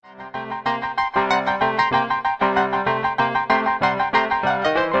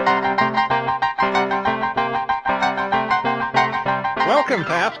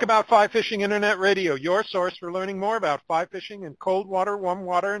About Fly Fishing Internet Radio, your source for learning more about fly fishing in cold water, warm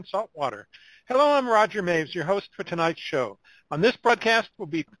water, and salt water. Hello, I'm Roger Maves, your host for tonight's show. On this broadcast, we'll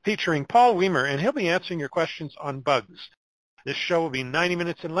be featuring Paul Weimer, and he'll be answering your questions on bugs. This show will be 90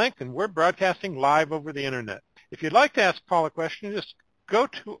 minutes in length, and we're broadcasting live over the Internet. If you'd like to ask Paul a question, just go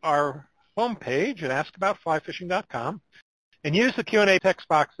to our homepage at askaboutflyfishing.com and use the Q&A text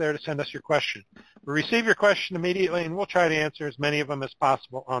box there to send us your question. We'll receive your question immediately, and we'll try to answer as many of them as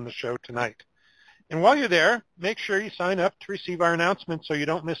possible on the show tonight. And while you're there, make sure you sign up to receive our announcements so you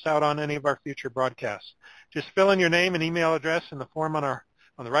don't miss out on any of our future broadcasts. Just fill in your name and email address in the form on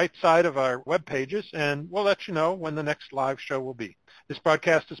the right side of our web pages, and we'll let you know when the next live show will be. This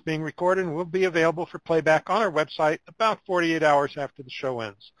broadcast is being recorded and will be available for playback on our website about 48 hours after the show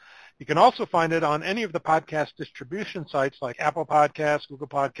ends. You can also find it on any of the podcast distribution sites like Apple Podcasts, Google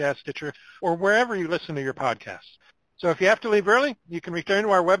Podcasts, Stitcher, or wherever you listen to your podcasts. So if you have to leave early, you can return to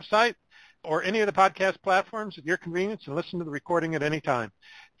our website or any of the podcast platforms at your convenience and listen to the recording at any time.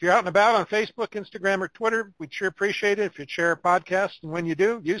 If you're out and about on Facebook, Instagram, or Twitter, we'd sure appreciate it if you'd share a podcast. And when you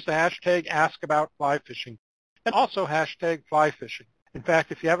do, use the hashtag #AskAboutFlyFishing and also hashtag #FlyFishing. In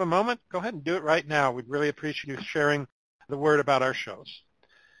fact, if you have a moment, go ahead and do it right now. We'd really appreciate you sharing the word about our shows.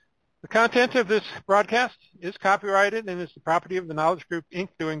 The content of this broadcast is copyrighted and is the property of the Knowledge Group, Inc.,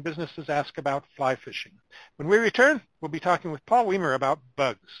 doing business as Ask About Fly Fishing. When we return, we'll be talking with Paul Weimer about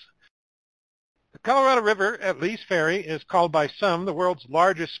bugs. The Colorado River at Lee's Ferry is called by some the world's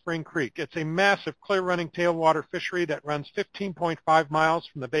largest spring creek. It's a massive clear-running tailwater fishery that runs 15.5 miles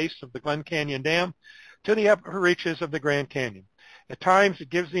from the base of the Glen Canyon Dam to the upper reaches of the Grand Canyon. At times,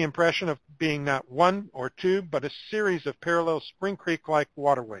 it gives the impression of being not one or two, but a series of parallel Spring Creek-like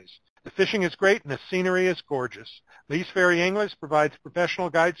waterways. The fishing is great and the scenery is gorgeous. Lee's Ferry Anglers provides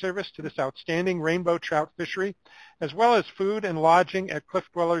professional guide service to this outstanding rainbow trout fishery, as well as food and lodging at Cliff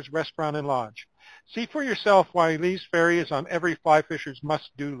Dwellers Restaurant and Lodge. See for yourself why Lee's Ferry is on every fly fisher's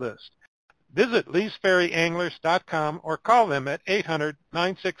must-do list. Visit leesferryanglers.com or call them at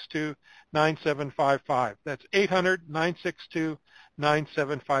 800-962-9755. That's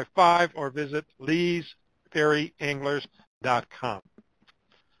 800-962-9755, or visit leesferryanglers.com.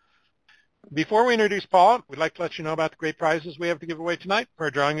 Before we introduce Paul, we'd like to let you know about the great prizes we have to give away tonight. For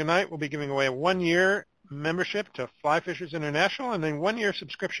our drawing tonight, we'll be giving away a one-year membership to Fly Fishers International and a one-year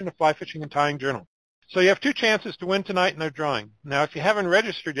subscription to Fly Fishing and Tying Journal. So you have two chances to win tonight in our drawing. Now, if you haven't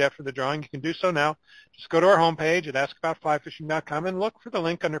registered yet for the drawing, you can do so now. Just go to our homepage at askaboutflyfishing.com and look for the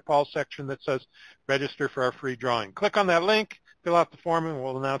link under Paul's section that says register for our free drawing. Click on that link, fill out the form, and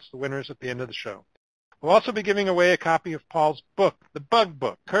we'll announce the winners at the end of the show. We'll also be giving away a copy of Paul's book, The Bug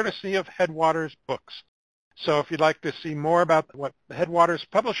Book, courtesy of Headwaters Books. So if you'd like to see more about what Headwaters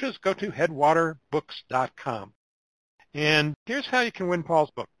publishes, go to headwaterbooks.com. And here's how you can win Paul's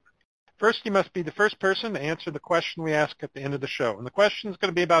book. First, you must be the first person to answer the question we ask at the end of the show. And the question is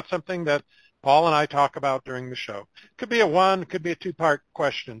going to be about something that Paul and I talk about during the show. It could be a one, it could be a two-part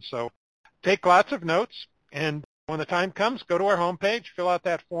question. So take lots of notes, and when the time comes, go to our homepage, fill out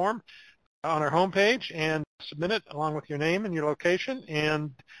that form on our homepage, and submit it along with your name and your location.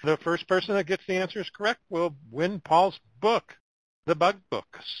 And the first person that gets the answers correct will win Paul's book, The Bug Book.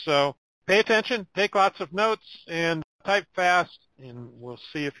 So pay attention, take lots of notes, and type fast, and we'll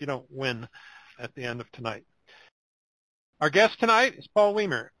see if you don't win at the end of tonight. Our guest tonight is Paul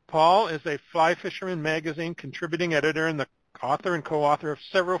Weimer. Paul is a Fly Fisherman magazine contributing editor and the author and co-author of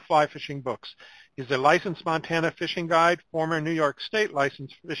several fly fishing books. He's a licensed Montana fishing guide, former New York State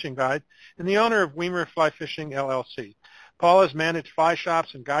licensed fishing guide, and the owner of Weimer Fly Fishing, LLC. Paul has managed fly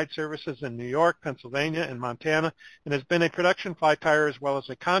shops and guide services in New York, Pennsylvania, and Montana, and has been a production fly tyer as well as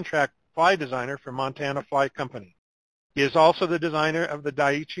a contract fly designer for Montana Fly Company. He is also the designer of the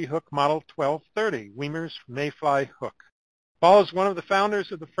Daiichi Hook Model 1230, Weimer's Mayfly hook. Paul is one of the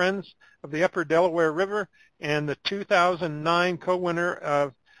founders of the Friends of the Upper Delaware River and the 2009 co-winner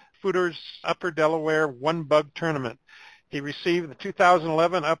of Footer's Upper Delaware One Bug Tournament. He received the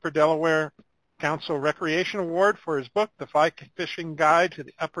 2011 Upper Delaware Council Recreation Award for his book, The Fly Fishing Guide to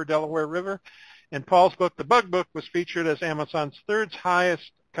the Upper Delaware River. And Paul's book, The Bug Book, was featured as Amazon's third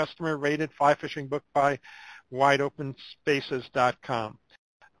highest customer-rated fly fishing book by WideOpenSpaces.com.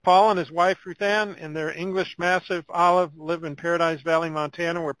 Paul and his wife, Ruth Ann, and their English Mastiff, Olive, live in Paradise Valley,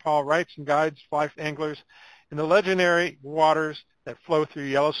 Montana, where Paul writes and guides fly anglers in the legendary waters that flow through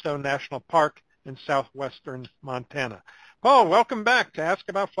Yellowstone National Park in southwestern Montana. Paul, welcome back to Ask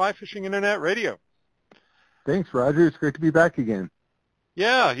About Fly Fishing Internet Radio. Thanks, Roger. It's great to be back again.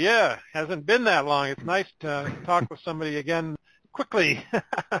 Yeah. Hasn't been that long. It's nice to talk with somebody again quickly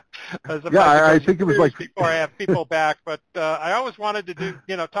as Yeah, I because think it was like before I have people back. But I always wanted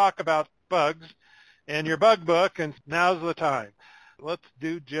to talk about bugs and your bug book, and now's the time. Let's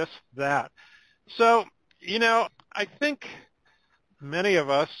do just that. So, I think many of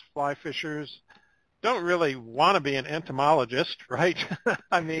us fly fishers don't really want to be an entomologist, right?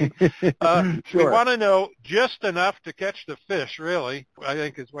 I mean, we sure. want to know just enough to catch the fish, really, I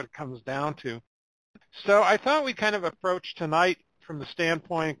think is what it comes down to. So I thought we'd kind of approach tonight from the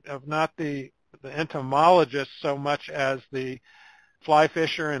standpoint of not the entomologist so much as the fly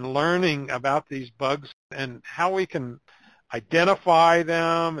fisher and learning about these bugs and how we can identify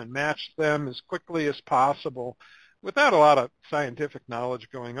them and match them as quickly as possible without a lot of scientific knowledge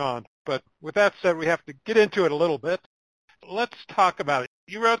going on. But with that said, we have to get into it a little bit. Let's talk about it.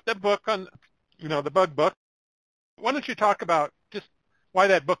 You wrote the book on, the bug book. Why don't you talk about just why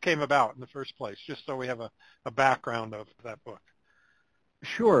that book came about in the first place, just so we have a background of that book.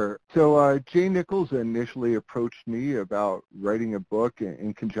 Sure. So Jay Nichols initially approached me about writing a book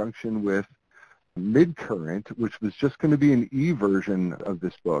in conjunction with Midcurrent, which was just going to be an e-version of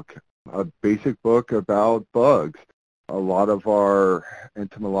this book, a basic book about bugs. A lot of our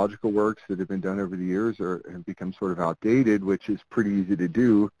entomological works that have been done over the years have become sort of outdated, which is pretty easy to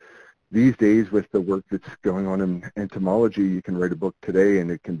do. These days, with the work that's going on in entomology, you can write a book today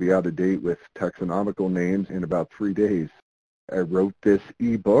and it can be out of date with taxonomical names in about 3 days. I wrote this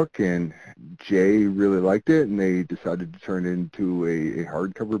e-book and Jay really liked it, and they decided to turn it into a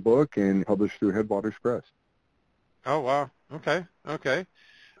hardcover book and published through Headwaters Press. Oh, wow. Okay.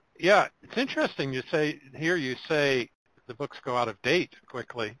 Yeah, it's interesting you say the books go out of date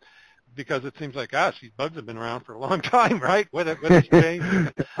quickly, because it seems like, gosh, these bugs have been around for a long time, right? What has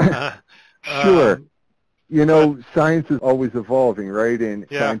changed? Sure. Science is always evolving, right? And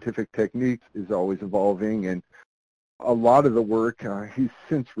scientific techniques is always evolving. And a lot of the work, he's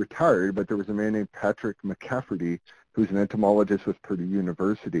since retired, but there was a man named Patrick McCafferty who's an entomologist with Purdue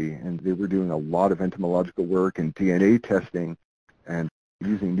University, and they were doing a lot of entomological work and DNA testing and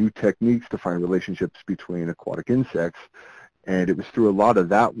using new techniques to find relationships between aquatic insects. And it was through a lot of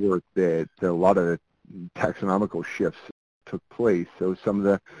that work that a lot of taxonomical shifts took place. So some of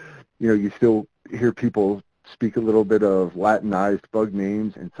the, you still hear people speak a little bit of Latinized bug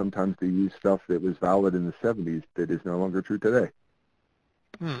names, and sometimes they use stuff that was valid in the 70s that is no longer true today.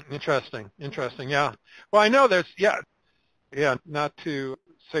 Interesting. Yeah. Well, I know there's, not to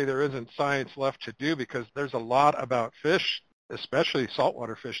say there isn't science left to do, because there's a lot about fish, especially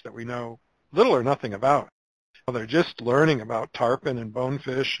saltwater fish, that we know little or nothing about. They're just learning about tarpon and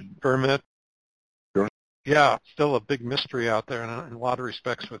bonefish and permit. Sure. Yeah, still a big mystery out there in a lot of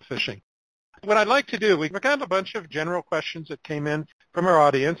respects with fishing. What I'd like to do, we've got a bunch of general questions that came in from our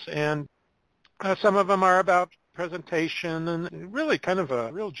audience, and some of them are about presentation and really kind of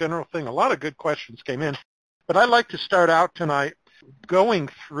a real general thing. A lot of good questions came in. But I'd like to start out tonight going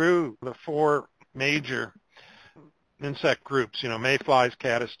through the 4 major insect groups, mayflies,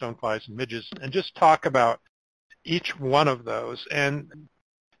 caddis, stoneflies, and midges, and just talk about each one of those. And,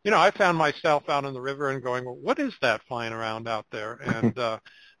 I found myself out in the river and going, well, what is that flying around out there? And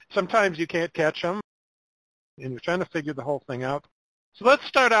sometimes you can't catch them, and you're trying to figure the whole thing out. So let's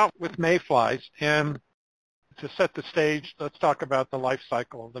start out with mayflies. And to set the stage, let's talk about the life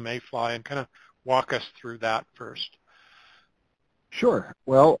cycle of the mayfly and kind of walk us through that first. Sure.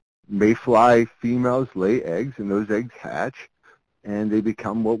 Well, mayfly females lay eggs, and those eggs hatch, and they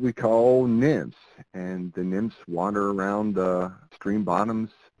become what we call nymphs. And the nymphs wander around the stream bottoms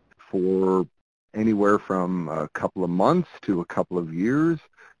for anywhere from a couple of months to a couple of years,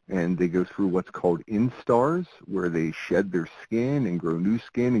 and they go through what's called instars, where they shed their skin and grow new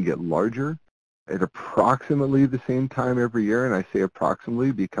skin and get larger at approximately the same time every year. And I say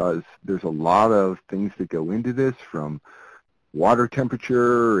approximately because there's a lot of things that go into this, from water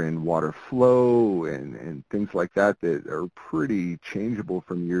temperature and water flow and things like that are pretty changeable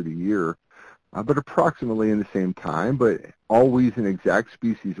from year to year, but approximately in the same time, but always in exact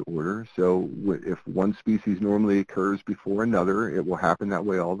species order. So if one species normally occurs before another, it will happen that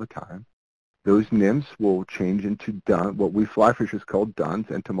way all the time. Those nymphs will change into what we fly fishers call duns.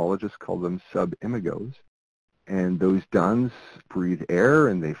 Entomologists call them subimagos. And those duns breathe air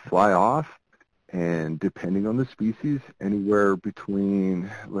and they fly off. And depending on the species, anywhere between,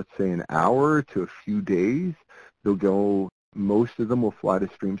 let's say, an hour to a few days, they'll go, most of them will fly to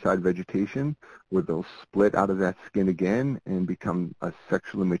streamside vegetation, where they'll split out of that skin again and become a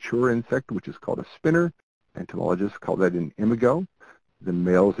sexually mature insect, which is called a spinner. Entomologists call that an imago. The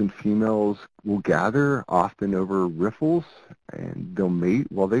males and females will gather, often over riffles, and they'll mate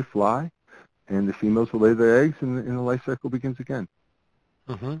while they fly. and the females will lay their eggs, and the life cycle begins again.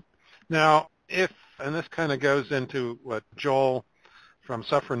 Mm-hmm. Now, and this kind of goes into what Joel from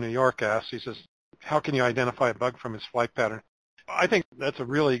Suffern, New York asks. He says, how can you identify a bug from his flight pattern? I think that's a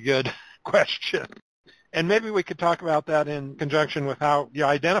really good question. And maybe we could talk about that in conjunction with how you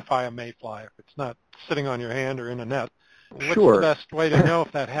identify a mayfly if it's not sitting on your hand or in a net. What's Sure. the best way to know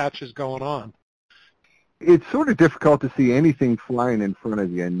if that hatch is going on? It's sort of difficult to see anything flying in front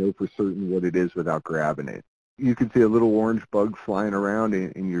of you and know for certain what it is without grabbing it. You can see a little orange bug flying around,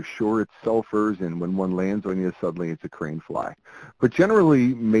 and you're sure it's sulfurs, and when one lands on you, suddenly it's a crane fly. But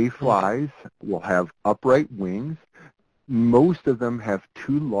generally, mayflies will have upright wings. Most of them have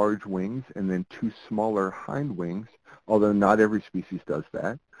 2 large wings and then 2 smaller hind wings, although not every species does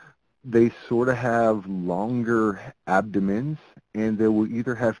that. They sort of have longer abdomens, and they will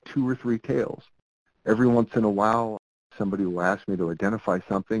either have 2 or 3 tails. Every once in a while, somebody will ask me to identify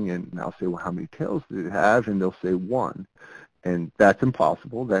something, and I'll say, well, how many tails did it have? And they'll say 1. And that's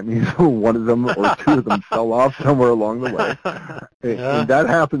impossible. That means one of them or 2 of them fell off somewhere along the way. And that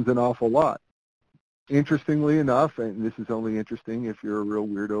happens an awful lot. Interestingly enough, and this is only interesting if you're a real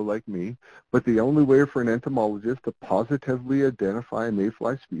weirdo like me, but the only way for an entomologist to positively identify a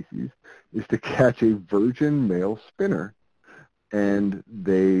mayfly species is to catch a virgin male spinner. And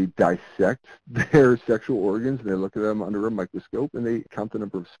they dissect their sexual organs, and they look at them under a microscope, and they count the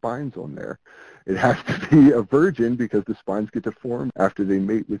number of spines on there. It has to be a virgin because the spines get to form after they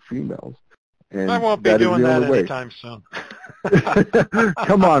mate with females. And I won't be doing that anytime soon.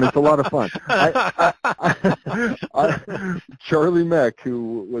 Come on, it's a lot of fun. Charlie Meck,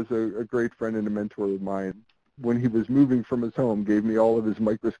 who was a great friend and a mentor of mine, when he was moving from his home, gave me all of his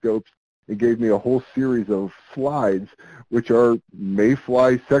microscopes. It gave me a whole series of slides, which are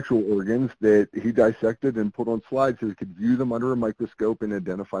mayfly sexual organs that he dissected and put on slides so he could view them under a microscope and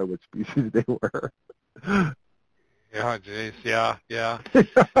identify what species they were. Yeah, geez, yeah. Yeah,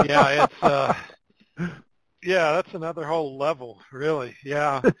 it's, that's another whole level, really,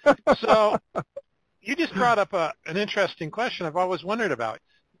 yeah. So you just brought up an interesting question I've always wondered about.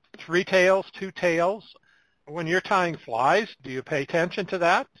 3 tails, 2 tails. When you're tying flies, do you pay attention to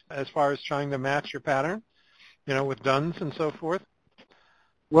that as far as trying to match your pattern, with duns and so forth?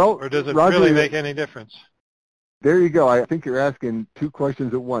 Well, or does it Roger, really make any difference? There you go. I think you're asking 2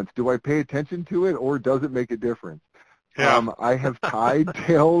 questions at once. Do I pay attention to it, or does it make a difference? Yeah. I have tied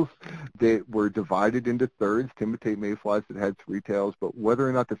tails that were divided into thirds to imitate mayflies that had 3 tails, but whether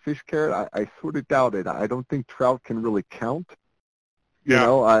or not the fish care it, I sort of doubt it. I don't think trout can really count. You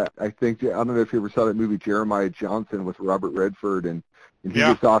know, I think, I don't know if you ever saw that movie Jeremiah Johnson with Robert Redford, and he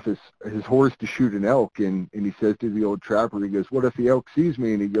gets off his horse to shoot an elk, and he says to the old trapper, he goes, what if the elk sees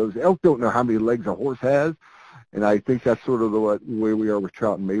me? And he goes, elk don't know how many legs a horse has. And I think that's sort of the way we are with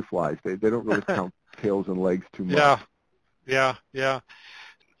trout and mayflies. They don't really count tails and legs too much. Yeah.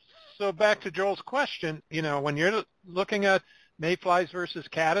 So back to Joel's question, when you're looking at mayflies versus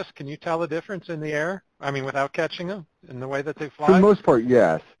caddis, can you tell the difference in the air? I mean, without catching them, in the way that they fly? For the most part,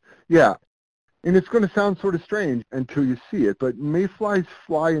 yes. Yeah. And it's going to sound sort of strange until you see it, but mayflies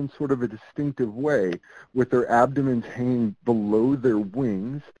fly in sort of a distinctive way with their abdomens hanging below their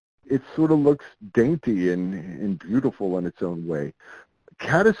wings. It sort of looks dainty and beautiful in its own way.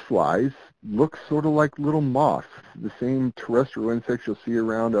 Caddisflies look sort of like little moths, the same terrestrial insects you'll see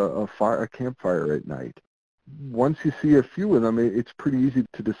around a campfire at night. Once you see a few of them, it's pretty easy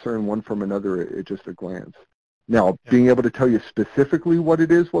to discern one from another at just a glance. Now, being able to tell you specifically what it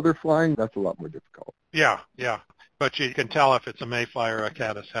is while they're flying, that's a lot more difficult. Yeah. But you can tell if it's a mayfly or a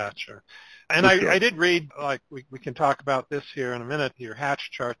caddis hatch. And sure. I did read, like we can talk about this here in a minute, your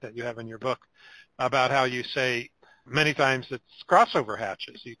hatch chart that you have in your book, about how you say many times it's crossover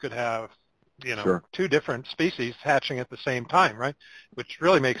hatches. You could have, Sure. 2 different species hatching at the same time, right? Which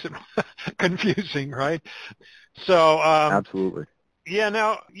really makes it confusing, right? So Absolutely. Yeah,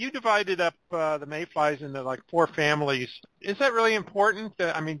 now you divided up the mayflies into like 4 families. Is that really important?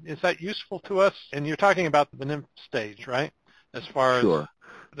 Is that useful to us? And you're talking about the nymph stage, right? As far as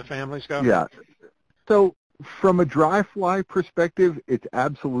the families go? Yeah. So from a dry fly perspective, it's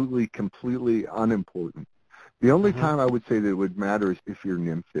absolutely, completely unimportant. The only time I would say that it would matter is if you're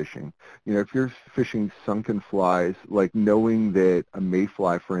nymph fishing. If you're fishing sunken flies, like knowing that a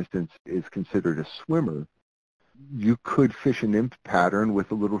mayfly, for instance, is considered a swimmer, you could fish a nymph pattern with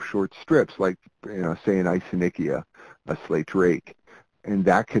the little short strips, like, say an Isonychia, a slate drake. And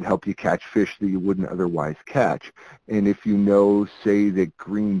that could help you catch fish that you wouldn't otherwise catch. And if you know, say, that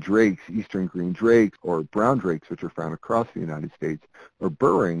green drakes, eastern green drakes, or brown drakes, which are found across the United States, are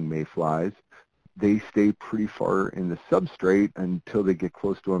burrowing mayflies, they stay pretty far in the substrate until they get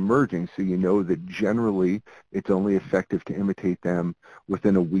close to emerging. So you know that generally it's only effective to imitate them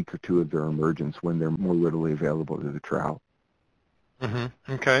within a week or two of their emergence when they're more readily available to the trout.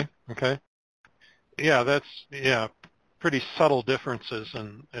 Mm-hmm. Okay. Yeah, that's pretty subtle differences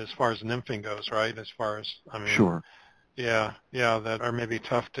in as far as nymphing goes, right? As far as Sure. Yeah, that are maybe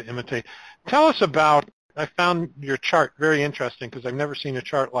tough to imitate. Tell us about. I found your chart very interesting because I've never seen a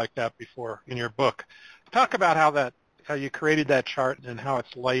chart like that before in your book. Talk about how you created that chart and how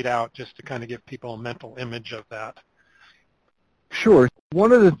it's laid out, just to kind of give people a mental image of that. Sure.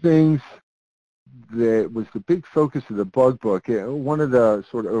 One of the things that was the big focus of the bug book, one of the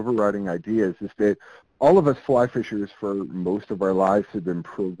sort of overriding ideas is that all of us fly fishers for most of our lives have been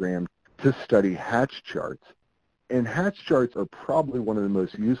programmed to study hatch charts. And hatch charts are probably one of the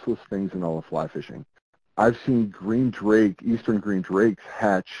most useless things in all of fly fishing. I've seen eastern green drakes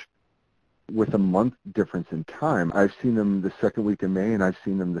hatch with a month difference in time. I've seen them the second week of May, and I've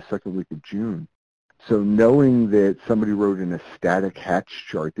seen them the second week of June. So knowing that somebody wrote in a static hatch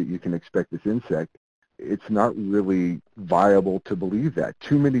chart that you can expect this insect, it's not really viable to believe that.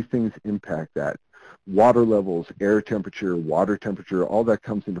 Too many things impact that. Water levels, air temperature, water temperature, all that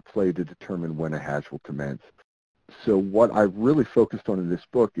comes into play to determine when a hatch will commence. So what I've really focused on in this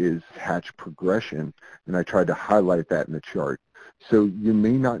book is hatch progression, and I tried to highlight that in the chart. So you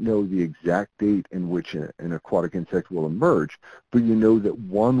may not know the exact date in which an aquatic insect will emerge, but you know that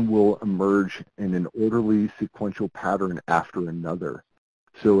one will emerge in an orderly sequential pattern after another.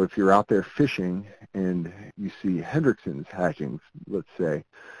 So if you're out there fishing and you see Hendrickson's hatchings, let's say,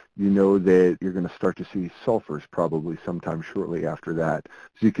 you know that you're going to start to see sulfurs probably sometime shortly after that.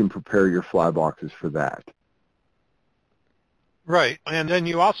 So you can prepare your fly boxes for that. Right, and then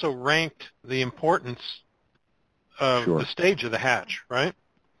you also ranked the importance of Sure. the stage of the hatch, right?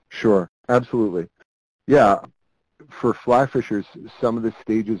 Sure, absolutely. Yeah, for fly fishers, some of the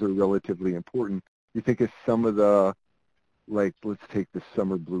stages are relatively important. You think of some of the, like, let's take the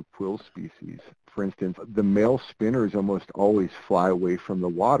summer blue quill species. For instance, the male spinners almost always fly away from the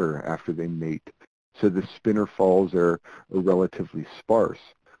water after they mate. So the spinner falls are relatively sparse.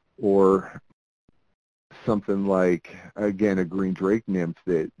 Or something like, again, a green drake nymph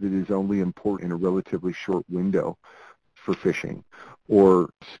that is only important in a relatively short window for fishing, or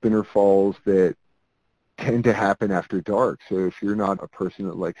spinner falls that tend to happen after dark. So if you're not a person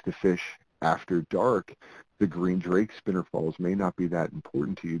that likes to fish after dark, the green drake spinner falls may not be that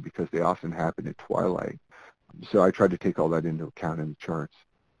important to you because they often happen at twilight. So I tried to take all that into account in the charts.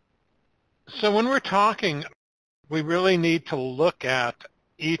 So when we're talking, we really need to look at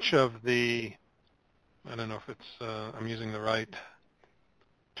each of the, I don't know if it's, I'm using the right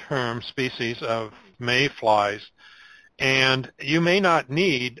term, species of mayflies, and you may not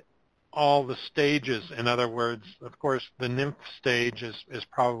need all the stages. In other words, of course, the nymph stage is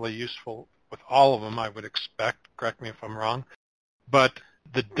probably useful with all of them, I would expect. Correct me if I'm wrong. But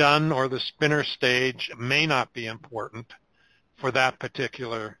the dun or the spinner stage may not be important for that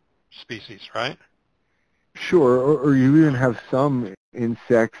particular species, right? Sure, or you even have some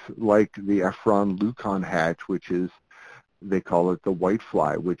insects like the Ephron leucon hatch, which is, they call it the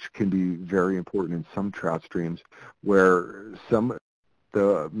whitefly, which can be very important in some trout streams where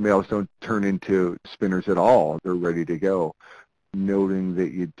the males don't turn into spinners at all. They're ready to go. Noting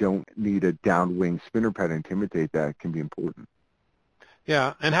that you don't need a downwing spinner pattern to imitate that can be important.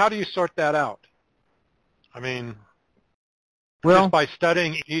 Yeah, and how do you sort that out? I mean, Well, just by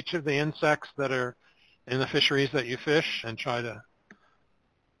studying each of the insects that are in the fisheries that you fish and try to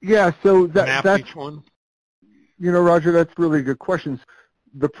yeah, so map that's, each one? Roger, that's really good questions.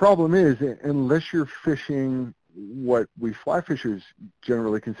 The problem is, unless you're fishing what we fly fishers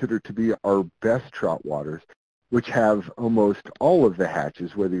generally consider to be our best trout waters, which have almost all of the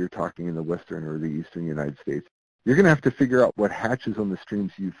hatches, whether you're talking in the western or the eastern United States, you're going to have to figure out what hatches on the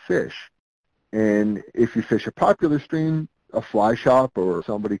streams you fish. And if you fish a popular stream, a fly shop or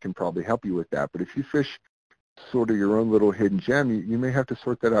somebody can probably help you with that. But if you fish sort of your own little hidden gem, you may have to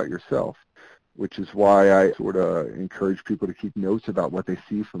sort that out yourself, which is why I sort of encourage people to keep notes about what they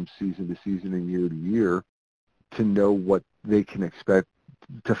see from season to season and year to year to know what they can expect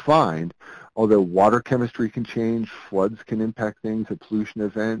to find. Although water chemistry can change, floods can impact things, a pollution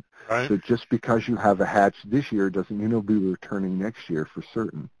event. Right. So just because you have a hatch this year doesn't mean it'll be returning next year for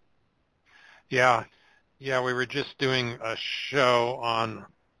certain. Yeah, we were just doing a show on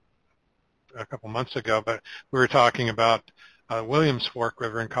a couple months ago, but we were talking about Williams Fork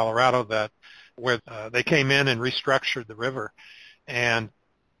River in Colorado where they came in and restructured the river, and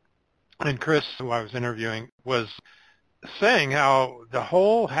Chris, who I was interviewing, was saying how the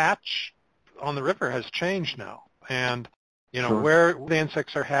whole hatch on the river has changed now. And, Sure. where the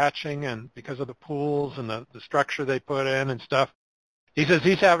insects are hatching and because of the pools and the structure they put in and stuff. He says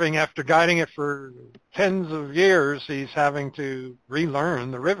he's having, after guiding it for tens of years, he's having to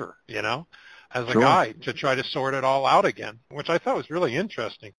relearn the river, as a Sure. guide to try to sort it all out again, which I thought was really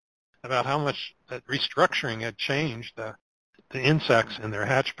interesting about how much that restructuring had changed the insects and their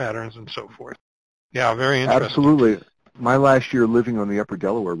hatch patterns and so forth. Yeah, very interesting. Absolutely. My last year living on the upper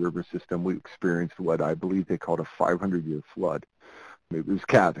Delaware River system, we experienced what I believe they called a 500-year flood. It was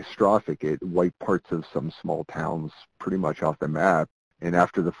catastrophic. It wiped parts of some small towns pretty much off the map. And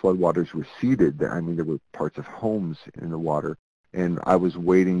after the floodwaters receded, there were parts of homes in the water. And I was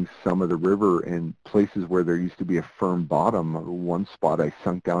wading some of the river in places where there used to be a firm bottom. One spot I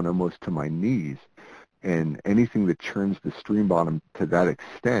sunk down almost to my knees. And anything that churns the stream bottom to that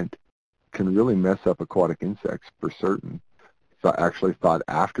extent can really mess up aquatic insects for certain. So I actually thought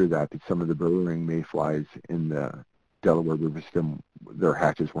after that some of the burrowing mayflies in the Delaware River system, their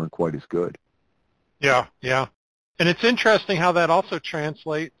hatches weren't quite as good. Yeah, yeah. And it's interesting how that also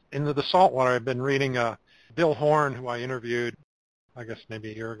translates into the saltwater. I've been reading Bill Horn, who I interviewed, I guess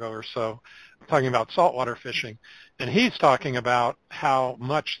maybe a year ago or so, talking about saltwater fishing. And he's talking about how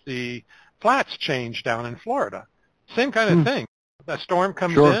much the flats change down in Florida. Same kind of thing. A storm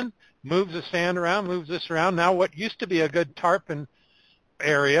comes in, moves the sand around, moves this around. Now what used to be a good tarpon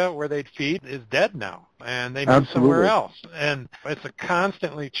area where they'd feed is dead now, and they move somewhere else. And it's a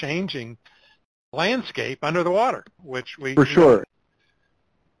constantly changing landscape under the water, which we... For sure.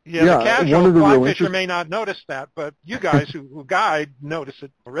 The casual fly fisher may not notice that, but you guys who guide notice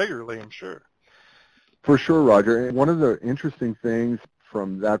it regularly, I'm sure. For sure, Roger. And one of the interesting things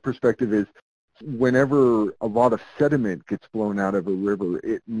from that perspective is whenever a lot of sediment gets blown out of a river,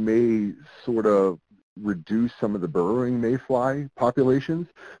 it may sort of reduce some of the burrowing mayfly populations,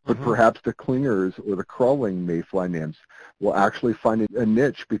 but perhaps the clingers or the crawling mayfly nymphs will actually find a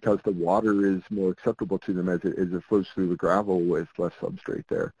niche because the water is more acceptable to them as it flows through the gravel with less substrate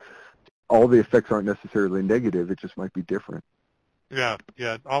there. All the effects aren't necessarily negative, it just might be different. Yeah,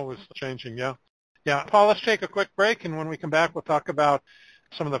 always changing, yeah. Yeah, Paul, let's take a quick break, and when we come back, we'll talk about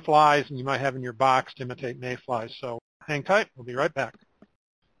some of the flies you might have in your box to imitate mayflies. So hang tight. We'll be right back.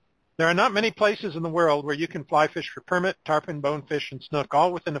 There are not many places in the world where you can fly fish for permit, tarpon, bonefish, and snook,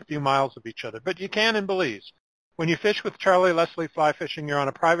 all within a few miles of each other, but you can in Belize. When you fish with Charlie Leslie Fly Fishing, you're on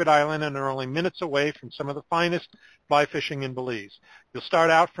a private island and are only minutes away from some of the finest fly fishing in Belize. You'll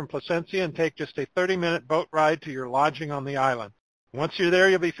start out from Placencia and take just a 30-minute boat ride to your lodging on the island. Once you're there,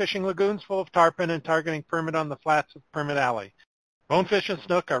 you'll be fishing lagoons full of tarpon and targeting permit on the flats of Permit Alley. Bonefish and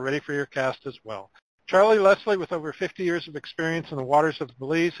snook are ready for your cast as well. Charlie Leslie, with over 50 years of experience in the waters of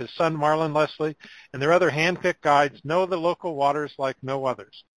Belize, his son Marlon Leslie, and their other hand-picked guides know the local waters like no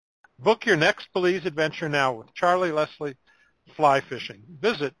others. Book your next Belize adventure now with Charlie Leslie Fly Fishing.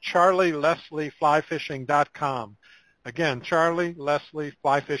 Visit charlieleslieflyfishing.com. Again,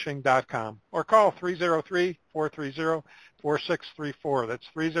 charlieleslieflyfishing.com. Or call 303-430-4634. That's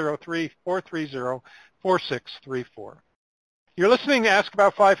 303-430-4634. You're listening to Ask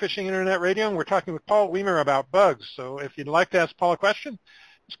About Fly Fishing Internet Radio, and we're talking with Paul Weimer about bugs. So if you'd like to ask Paul a question,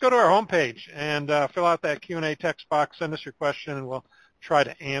 just go to our homepage and fill out that Q&A text box, send us your question, and we'll try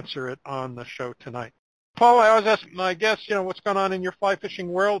to answer it on the show tonight. Paul, I always ask my guests, what's going on in your fly fishing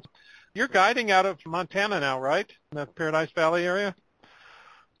world. You're guiding out of Montana now, right? In the Paradise Valley area?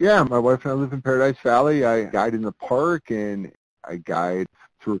 Yeah, my wife and I live in Paradise Valley. I guide in the park, and I guide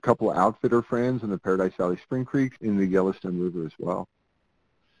through a couple of outfitter friends in the Paradise Valley Spring Creek in the Yellowstone River as well.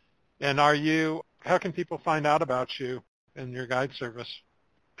 And how can people find out about you and your guide service?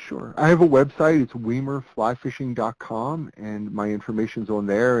 Sure. I have a website. It's weimerflyfishing.com, and my information's on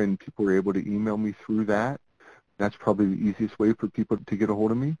there, and people are able to email me through that. That's probably the easiest way for people to get a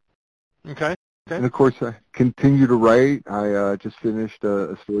hold of me. Okay. And, of course, I continue to write. I just finished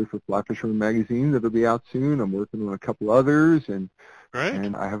a story for Fly Fisherman Magazine that'll be out soon. I'm working on a couple others, and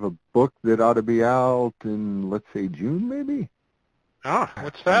I have a book that ought to be out in, let's say, June maybe.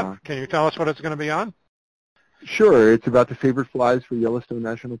 What's that? Can you tell us what it's going to be on? Sure. It's about the favorite flies for Yellowstone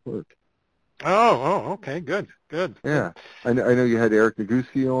National Park. Oh, okay. Good. Yeah. I know you had Eric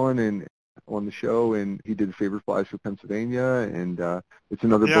Naguski on the show, and he did favorite flies for Pennsylvania, and it's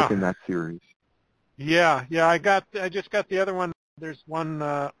another book in that series. Yeah. I just got the other one. There's one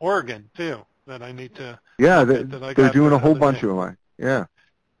Oregon too that I need to. Yeah, they're doing a whole bunch of them. Yeah.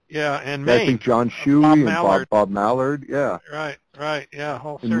 Yeah, and Maine. I think John Shuey and Bob Mallard. Yeah. Right. Yeah,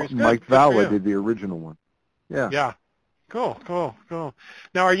 whole series. And Mike Valla did the original one. Yeah. Yeah. Cool.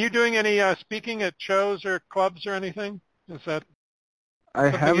 Now, are you doing any speaking at shows or clubs or anything? Is that?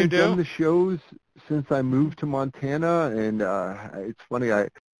 I Something you haven't do? done the shows since I moved to Montana, and it's funny. I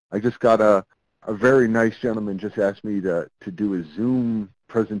just got a very nice gentleman just asked me to do a Zoom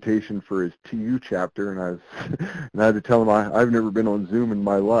presentation for his TU chapter, and and I had to tell him I've never been on Zoom in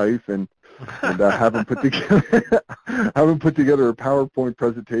my life, and I haven't put together a PowerPoint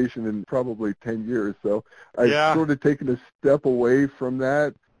presentation in probably 10 years. So I've Yeah. sort of taken a step away from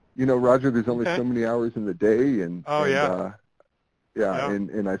that. You know, Roger, there's only Okay. so many hours in the day, and Oh, yeah. yeah, Yeah.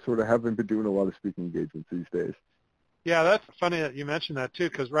 and I sort of haven't been doing a lot of speaking engagements these days. Yeah, that's funny that you mentioned that, too,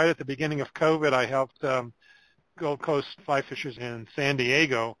 because right at the beginning of COVID, I helped Gold Coast fly fishers in San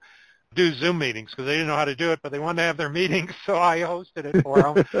Diego do Zoom meetings because they didn't know how to do it, but they wanted to have their meetings, so I hosted it for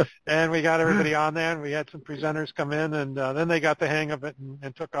them. And we got everybody on there, and we had some presenters come in, and then they got the hang of it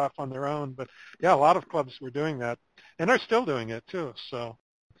and took off on their own. But, yeah, a lot of clubs were doing that and are still doing it, too. So,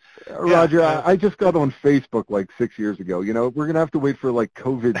 Roger, yeah. I just got on Facebook like 6 years ago. You know, we're going to have to wait for like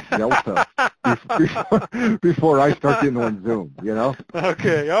COVID Delta before I start getting on Zoom, you know?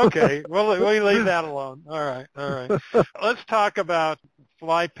 Okay. Well, we leave that alone. All right. Let's talk about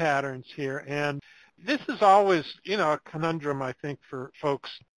fly patterns here. And this is always, a conundrum, I think, for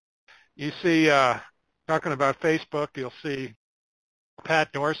folks. You see, talking about Facebook, you'll see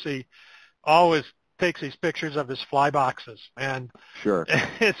Pat Dorsey always takes these pictures of his fly boxes. And Sure.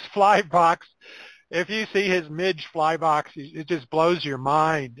 his fly box, if you see his midge fly box, it just blows your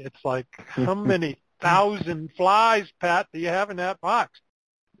mind. It's like, how many thousand flies, Pat, do you have in that box?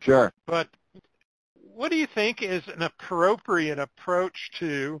 Sure. But what do you think is an appropriate approach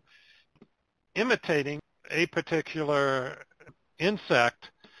to imitating a particular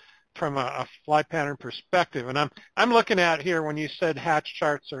insect from a fly pattern perspective? And I'm looking at here when you said hatch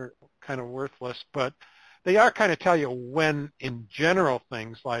charts are kind of worthless, but they are kind of tell you when in general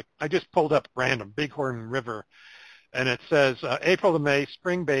things like, I just pulled up random, Bighorn River, and it says April to May,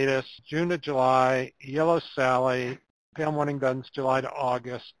 spring Baetis, June to July, yellow Sally, pale morning duns, July to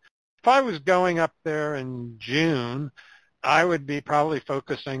August. If I was going up there in June, I would be probably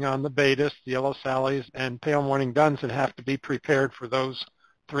focusing on the Baetis, the yellow Sallies, and pale morning duns and have to be prepared for those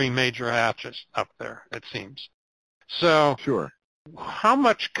three major hatches up there, it seems. So Sure. how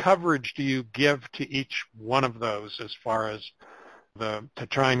much coverage do you give to each one of those as far as to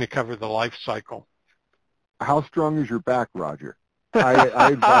trying to cover the life cycle? How strong is your back, Roger?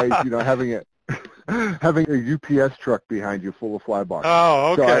 I advise, having a UPS truck behind you full of fly boxes.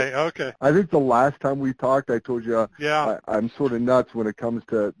 Oh, okay, So okay. I think the last time we talked, I told you Yeah. I'm sort of nuts when it comes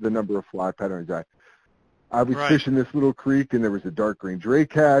to the number of fly patterns. I was Right. fishing this little creek, and there was a dark green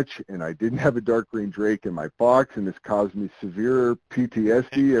drake hatch, and I didn't have a dark green drake in my box, and this caused me severe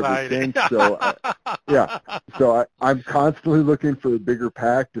PTSD ever since. So, So I'm constantly looking for a bigger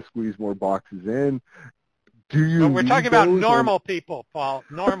pack to squeeze more boxes in. Do you But we're need talking about those, normal people, Paul.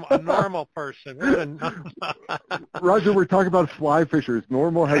 A normal person. Roger, we're talking about fly fishers.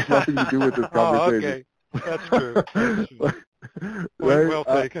 Normal has nothing to do with this conversation. Oh, okay. That's true. Point Right? well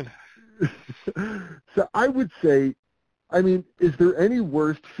taken. So I would say, is there any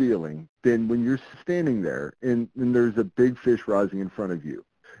worse feeling than when you're standing there and there's a big fish rising in front of you,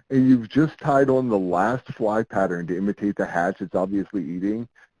 and you've just tied on the last fly pattern to imitate the hatch it's obviously eating,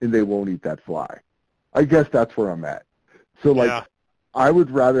 and they won't eat that fly? I guess that's where I'm at. So, Yeah. I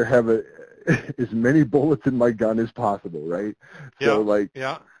would rather have as many bullets in my gun as possible, right? So,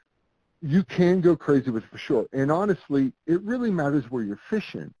 Yeah. you can go crazy with it for sure. And honestly, it really matters where you're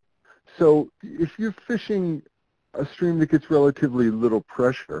fishing. So if you're fishing a stream that gets relatively little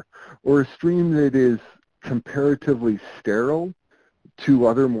pressure, or a stream that is comparatively sterile to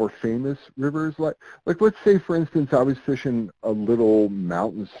other more famous rivers, like let's say, for instance, I was fishing a little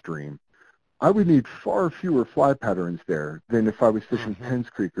mountain stream, I would need far fewer fly patterns there than if I was fishing Penns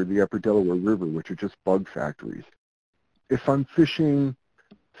Creek or the Upper Delaware River, which are just bug factories. If I'm fishing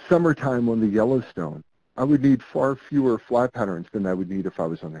summertime on the Yellowstone, I would need far fewer fly patterns than I would need if I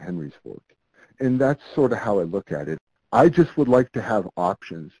was on the Henry's Fork. And that's sort of how I look at it. I just would like to have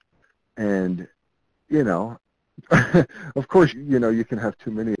options. And, of course, you can have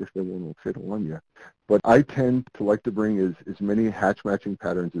too many if they won't fit on you. But I tend to like to bring as many hatch matching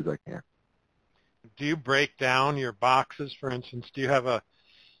patterns as I can. Do you break down your boxes, for instance? Do you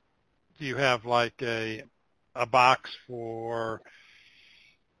have like a box for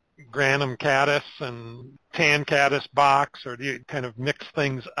Granum caddis and tan caddis box, or do you kind of mix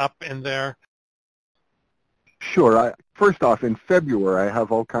things up in there? Sure. First off, in February, I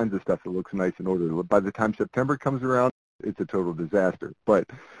have all kinds of stuff that looks nice and orderly. By the time September comes around, it's a total disaster. But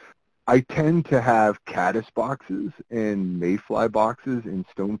I tend to have caddis boxes and mayfly boxes and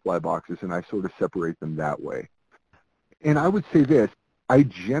stonefly boxes, and I sort of separate them that way. And I would say this, I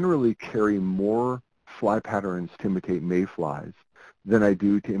generally carry more fly patterns to imitate mayflies than I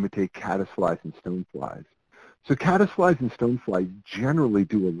do to imitate caddisflies and stoneflies. So caddisflies and stoneflies generally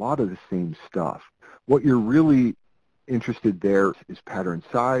do a lot of the same stuff. What you're really interested there is pattern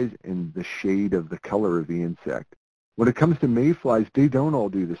size and the shade of the color of the insect. When it comes to mayflies, they don't all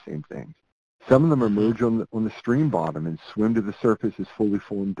do the same things. Some of them emerge on the stream bottom and swim to the surface as fully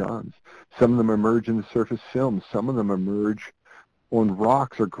formed duns. Some of them emerge in the surface film. Some of them emerge on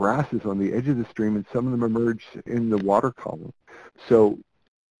rocks or grasses on the edge of the stream, and some of them emerge in the water column. So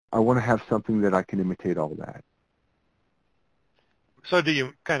I want to have something that I can imitate all that. So do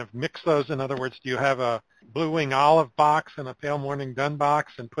you kind of mix those? In other words, do you have a blue wing olive box and a pale morning dun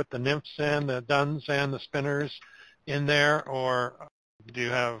box and put the nymphs in, the duns and the spinners in there? Or do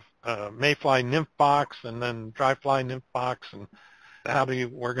you have a mayfly nymph box and then dry fly nymph box? And how do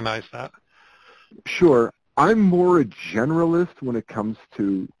you organize that? Sure. I'm more a generalist when it comes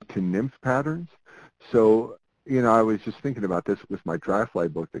to nymph patterns. So, I was just thinking about this with my dry fly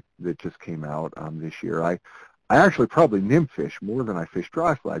book that just came out this year. I actually probably nymph fish more than I fish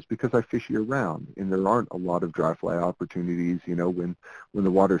dry flies because I fish year round, and there aren't a lot of dry fly opportunities, when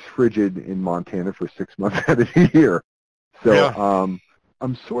the water's frigid in Montana for 6 months out of the year. So Yeah.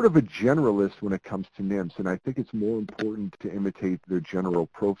 I'm sort of a generalist when it comes to nymphs, and I think it's more important to imitate their general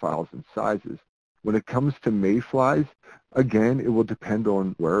profiles and sizes. When it comes to mayflies, again, it will depend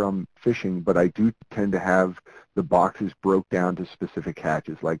on where I'm fishing, but I do tend to have the boxes broke down to specific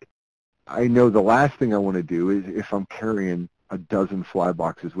hatches. Like, I know the last thing I want to do is if I'm carrying a dozen fly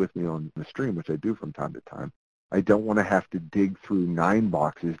boxes with me on the stream, which I do from time to time, I don't want to have to dig through 9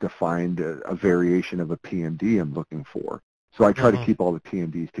 boxes to find a variation of a PMD I'm looking for. So I try to keep all the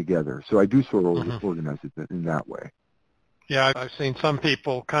PMDs together. So I do sort of organize it in that way. Yeah, I've seen some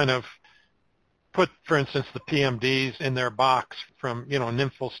people kind of put, for instance, the PMDs in their box from,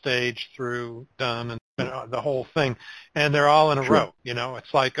 nymphal stage through dun and the whole thing, and they're all in a row.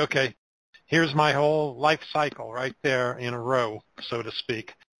 It's like, okay, here's my whole life cycle right there in a row, so to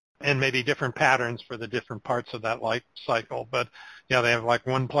speak, and maybe different patterns for the different parts of that life cycle. But, yeah, they have like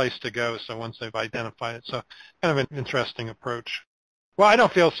one place to go, so once they've identified it. So kind of an interesting approach. Well, I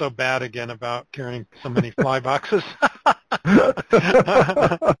don't feel so bad again about carrying so many fly boxes.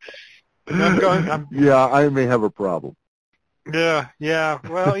 Yeah, I may have a problem. Yeah.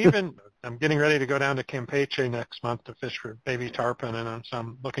 Well, even I'm getting ready to go down to Campeche next month to fish for baby tarpon, and so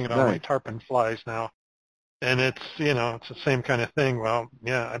I'm looking at all my tarpon flies now. And it's, it's the same kind of thing. Well,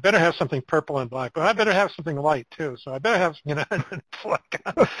 yeah, I better have something purple and black, but I better have something light too. So I better have, it's like,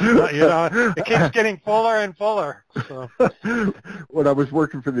 it keeps getting fuller and fuller. So when I was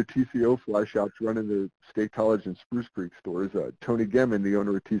working for the TCO fly shops running the State College and Spruce Creek stores, Tony Gemin, the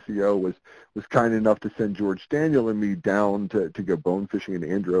owner of TCO, was kind enough to send George Daniel and me down to go bone fishing in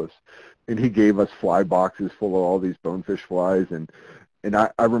Andros. And he gave us fly boxes full of all these bonefish flies, and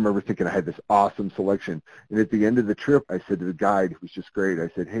I remember thinking I had this awesome selection. And at the end of the trip, I said to the guide, who was just great, I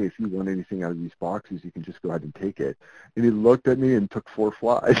said, hey, if you want anything out of these boxes, you can just go ahead and take it. And he looked at me and took 4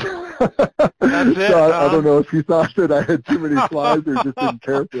 flies. That's it, so I don't know if he thought that I had too many flies or just didn't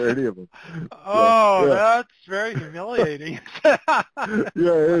care for any of them. Oh, yeah. That's very humiliating. Yeah,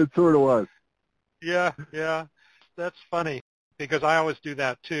 it sort of was. Yeah. That's funny because I always do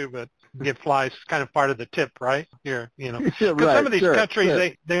that too, but give flies kind of part of the tip, right? Here, because some of these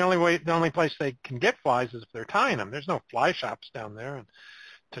countries, the only place they can get flies is if they're tying them. There's no fly shops down there, and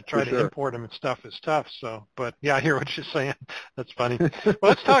to try to import them and stuff is tough. So, but yeah, I hear what you're saying. That's funny. Well,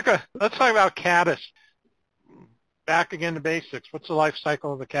 let's talk about caddis. Back again to basics. What's the life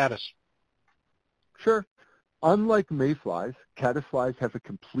cycle of the caddis? Sure. Unlike mayflies, caddisflies have a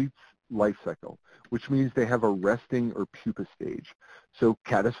complete life cycle, which means they have a resting or pupa stage. So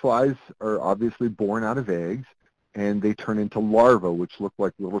caddisflies are obviously born out of eggs, and they turn into larvae, which look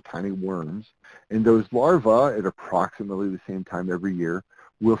like little tiny worms. And those larvae, at approximately the same time every year,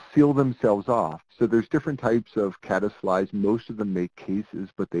 will seal themselves off. So there's different types of caddisflies. Most of them make cases,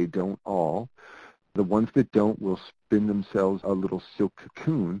 but they don't all. The ones that don't will spin themselves a little silk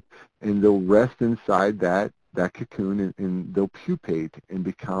cocoon, and they'll rest inside that cocoon, and they'll pupate and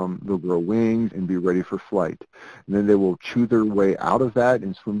they'll grow wings and be ready for flight. And then they will chew their way out of that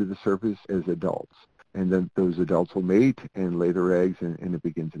and swim to the surface as adults. And then those adults will mate and lay their eggs, and it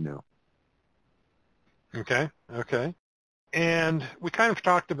begins anew. Okay. And we kind of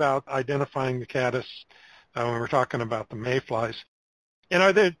talked about identifying the caddis when we were talking about the mayflies. And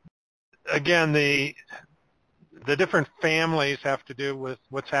are there, again, the different families have to do with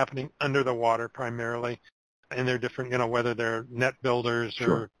what's happening under the water primarily, and they're different, whether they're net builders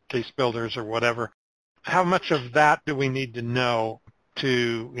or case builders or whatever. How much of that do we need to know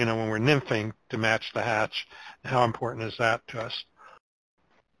to, when we're nymphing to match the hatch? How important is that to us?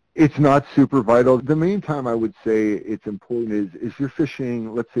 It's not super vital. The main time I would say it's important is if you're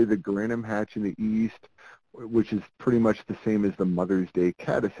fishing, let's say, the Granum hatch in the east, which is pretty much the same as the Mother's Day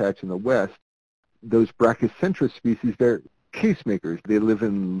caddis hatch in the west. Those Brachycentrus species, they're case makers. They live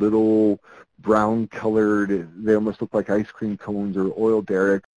in little brown-colored, they almost look like ice cream cones or oil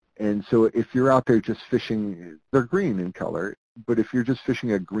derricks. And so if you're out there just fishing, they're green in color. But if you're just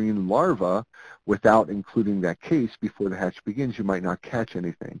fishing a green larva without including that case before the hatch begins, you might not catch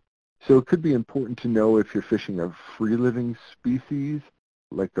anything. So it could be important to know if you're fishing a free-living species,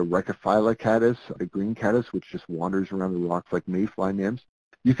 like the Rhecophylla caddis, a green caddis, which just wanders around the rocks like mayfly nymphs.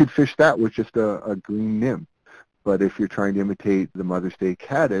 You could fish that with just a green nymph. But if you're trying to imitate the Mother's Day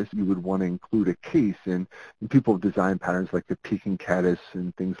caddis, you would want to include a case. And people have designed patterns like the Peking caddis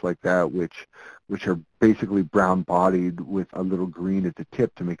and things like that, which are basically brown-bodied with a little green at the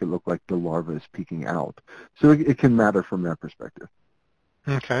tip to make it look like the larva is peeking out. So it can matter from that perspective.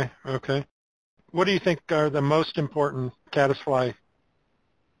 Okay. What do you think are the most important caddisfly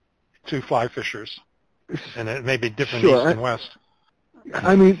to fly fishers? And it may be different east and west.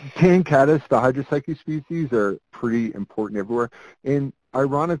 I mean, tan caddis, the Hydropsyche species, are pretty important everywhere. And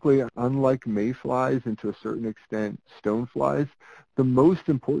ironically, unlike mayflies and to a certain extent stoneflies, the most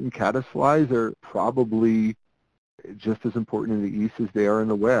important caddisflies are probably just as important in the east as they are in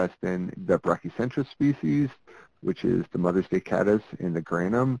the west. And the Brachycentrus species, which is the Mother's Day caddis and the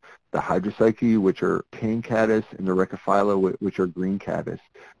Granum, the Hydropsyche, which are tan caddis, and the Rhecophylla, which are green caddis.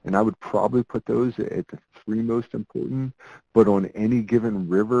 And I would probably put those at the three most important. But on any given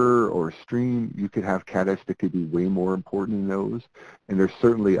river or stream, you could have caddis that could be way more important than those. And there's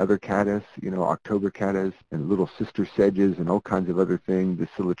certainly other caddis, October caddis and little sister sedges and all kinds of other things, the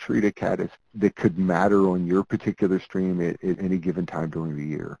Silatrida caddis, that could matter on your particular stream at any given time during the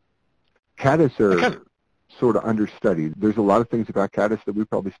year. Caddis are sort of understudied. There's a lot of things about caddis that we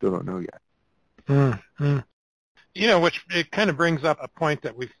probably still don't know yet. Mm-hmm. Which it kind of brings up a point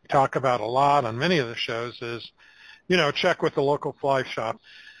that we talk about a lot on many of the shows is, check with the local fly shop.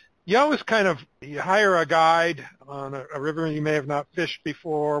 You always you hire a guide on a river you may have not fished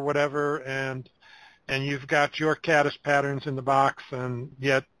before, whatever, and you've got your caddis patterns in the box, and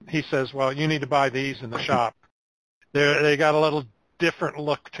yet he says, well, you need to buy these in the shop. They got a little different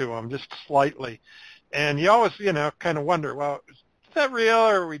look to them, just slightly. And you always, kind of wonder, well, is that real,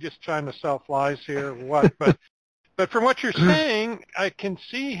 or are we just trying to sell flies here, or what? But from what you're saying, I can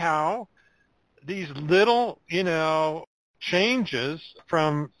see how these little, changes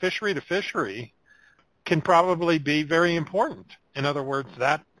from fishery to fishery can probably be very important. In other words,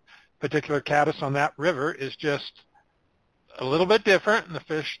 that particular caddis on that river is just a little bit different, and the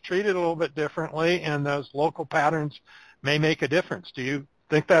fish treated a little bit differently, and those local patterns may make a difference. Do you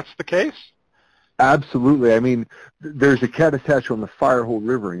think that's the case? Absolutely. I mean, there's a caddis hatch on the Firehole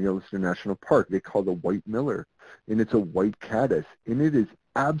River in Yellowstone National Park. They call the White Miller, and it's a white caddis. And it is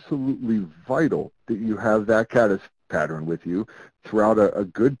absolutely vital that you have that caddis pattern with you throughout a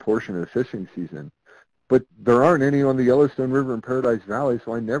good portion of the fishing season. But there aren't any on the Yellowstone River in Paradise Valley,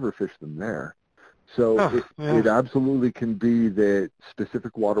 so I never fish them there. So it absolutely can be that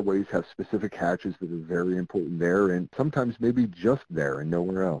specific waterways have specific hatches that are very important there, and sometimes maybe just there and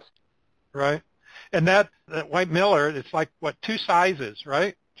nowhere else. Right. And that White Miller, it's like, two sizes,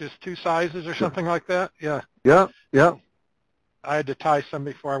 right? Just two sizes or something like that? Yeah. Yeah. I had to tie some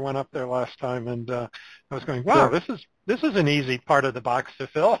before I went up there last time, and I was going, wow, this is an easy part of the box to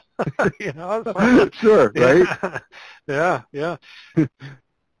fill. Sure, right? Yeah.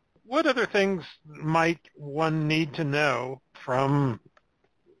 What other things might one need to know from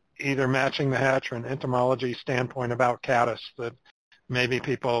either matching the hatch or an entomology standpoint about caddis that maybe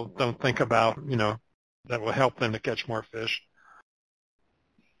people don't think about, that will help them to catch more fish?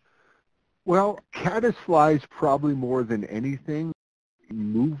 Well, caddis flies probably more than anything.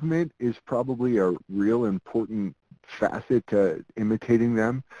 Movement is probably a real important facet to imitating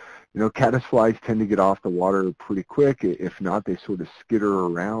them. Caddis flies tend to get off the water pretty quick. If not, they sort of skitter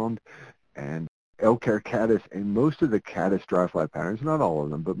around. And elk hair caddis and most of the caddis dry fly patterns, not all of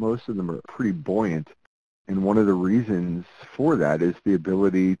them, but most of them are pretty buoyant. And one of the reasons for that is the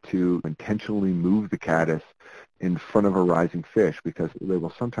ability to intentionally move the caddis in front of a rising fish, because they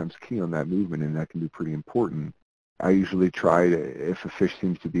will sometimes key on that movement, and that can be pretty important. I usually try to, if a fish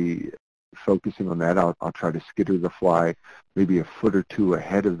seems to be focusing on that, I'll try to skitter the fly maybe a foot or two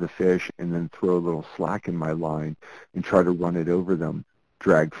ahead of the fish and then throw a little slack in my line and try to run it over them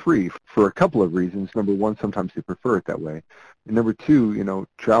drag-free for a couple of reasons. Number one, sometimes they prefer it that way. And number two,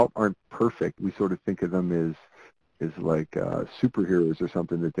 trout aren't perfect. We sort of think of them is like superheroes or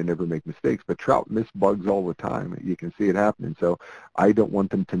something, that they never make mistakes. But trout miss bugs all the time. You can see it happening. So I don't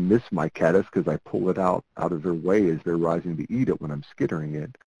want them to miss my caddis because I pull it out of their way as they're rising to eat it when I'm skittering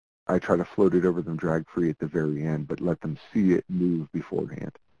it. I try to float it over them drag-free at the very end, but let them see it move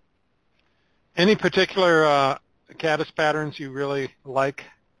beforehand. Any particular caddis patterns you really like?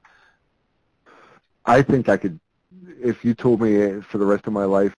 I think I could, if you told me for the rest of my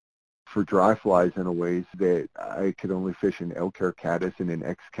life, for dry flies in a ways that I could only fish an elk hair caddis and an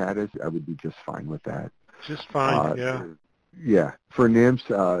X caddis, I would be just fine with that. Just fine, yeah. Yeah. For nymphs,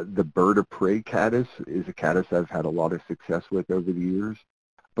 the bird of prey caddis is a caddis I've had a lot of success with over the years,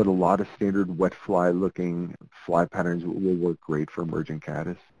 but a lot of standard wet fly looking fly patterns will work great for emerging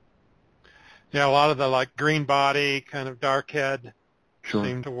caddis. Yeah, a lot of the like green body, kind of dark head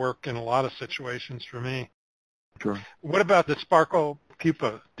seem to work in a lot of situations for me. Sure. What about the sparkle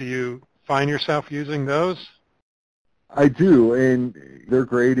pupa? Do you find yourself using those? I do, and they're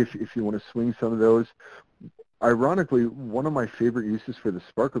great if you want to swing some of those. Ironically, one of my favorite uses for the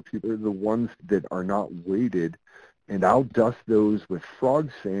sparkle pupa are the ones that are not weighted, and I'll dust those with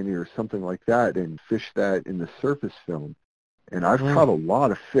frog fanny or something like that and fish that in the surface film. And I've caught a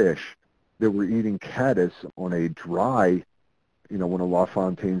lot of fish that were eating caddis on a dry, one of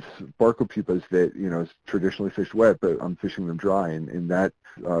LaFontaine's sparkle pupas that, is traditionally fished wet, but I'm fishing them dry, and that's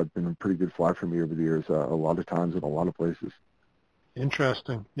been a pretty good fly for me over the years, a lot of times in a lot of places.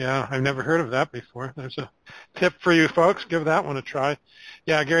 Interesting. Yeah, I've never heard of that before. There's a tip for you folks. Give that one a try.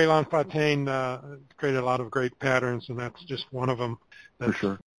 Yeah, Gary LaFontaine created a lot of great patterns, and that's just one of them that's for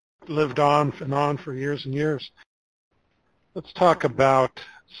sure lived on and on for years and years. Let's talk about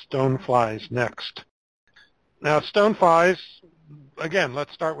stoneflies next. Now, stoneflies, again,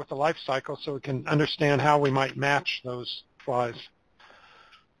 let's start with the life cycle so we can understand how we might match those flies.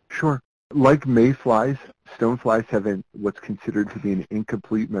 Sure. Like mayflies, stoneflies have what's considered to be an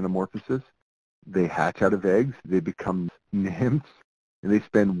incomplete metamorphosis. They hatch out of eggs, they become nymphs, and they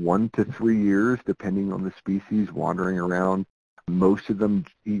spend 1 to 3 years, depending on the species, wandering around. Most of them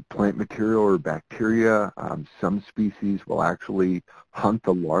eat plant material or bacteria. Some species will actually hunt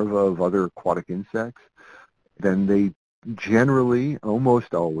the larvae of other aquatic insects. Then they generally,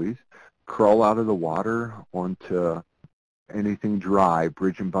 almost always, crawl out of the water onto anything dry,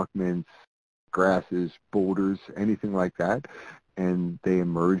 bridge embankments, grasses, boulders, anything like that, and they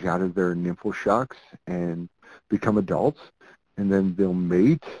emerge out of their nymphal shucks and become adults, and then they'll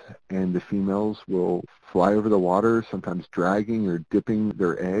mate, and the females will fly over the water, sometimes dragging or dipping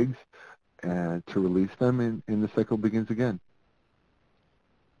their eggs to release them, and the cycle begins again.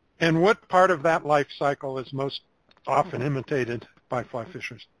 And what part of that life cycle is most often imitated by fly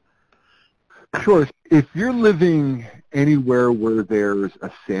fishers? Sure. If you're living anywhere where there's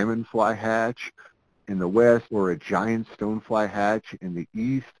a salmon fly hatch in the west or a giant stonefly hatch in the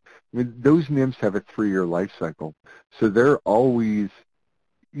east, those nymphs have a 3-year life cycle. So they're always,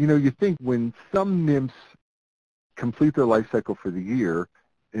 you think when some nymphs complete their life cycle for the year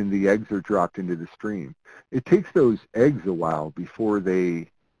and the eggs are dropped into the stream, it takes those eggs a while before they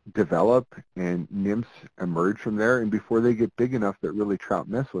develop and nymphs emerge from there and before they get big enough that really trout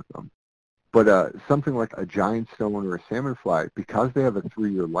mess with them. But something like a giant stone or a salmon fly, because they have a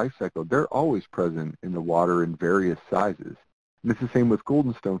 3-year life cycle, they're always present in the water in various sizes. And it's the same with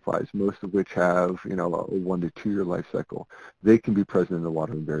golden stoneflies, most of which have, a 1 to 2 year life cycle. They can be present in the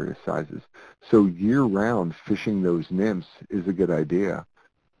water in various sizes. So year-round, fishing those nymphs is a good idea.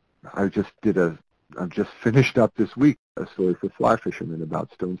 I've just finished up this week a story for fly fishermen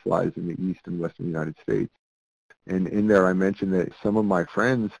about stoneflies in the east and western United States. And in there I mentioned that some of my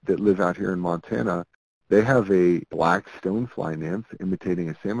friends that live out here in Montana, they have a black stonefly nymph imitating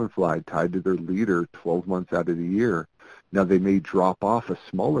a salmon fly tied to their leader 12 months out of the year. Now they may drop off a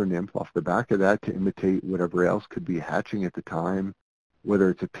smaller nymph off the back of that to imitate whatever else could be hatching at the time,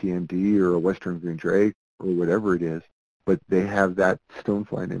 whether it's a PMD or a western green drake or whatever it is. But they have that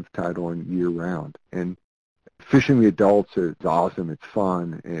stonefly nymph tied on year-round. And fishing the adults is awesome. It's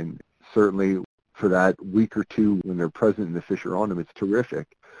fun. And certainly for that week or two when they're present and the fish are on them, it's terrific.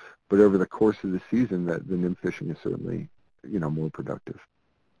 But over the course of the season, the nymph fishing is certainly, more productive.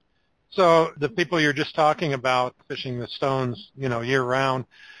 So the people you're just talking about fishing the stones, year-round,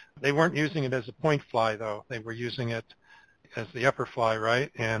 they weren't using it as a point fly, though. They were using it as the upper fly,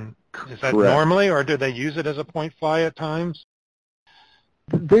 right? And is that Correct. Normally, or do they use it as a point fly at times?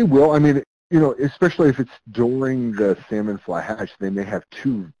 They will. I mean, especially if it's during the salmon fly hatch, they may have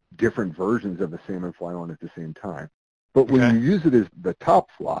 2 different versions of the salmon fly on at the same time. But when you use it as the top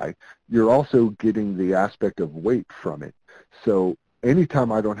fly, you're also getting the aspect of weight from it. So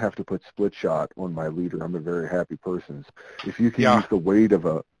anytime I don't have to put split shot on my leader, I'm a very happy person. If you can Yeah. use the weight of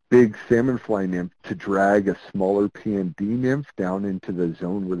a big salmon fly nymph to drag a smaller PND nymph down into the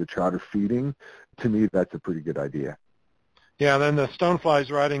zone where the trout are feeding, to me, that's a pretty good idea. Yeah, then the stonefly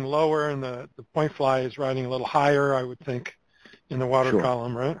is riding lower and the point fly is riding a little higher, I would think, in the water Sure.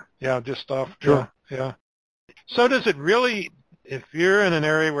 column, right? Yeah, just off. Sure. Yeah. So does it really, if you're in an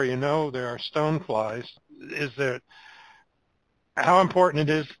area where you know there are stoneflies, how important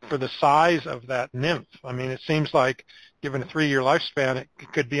it is for the size of that nymph? I mean, it seems like given a 3-year lifespan, it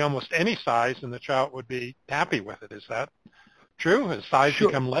could be almost any size and the trout would be happy with it. Is that true? Has size Sure.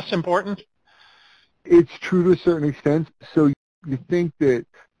 become less important? It's true to a certain extent. So you think that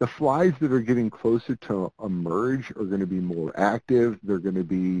the flies that are getting closer to emerge are going to be more active. They're going to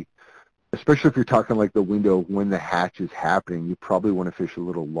be, especially if you're talking like the window when the hatch is happening, you probably want to fish a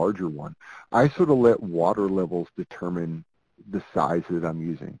little larger one. I sort of let water levels determine the size that I'm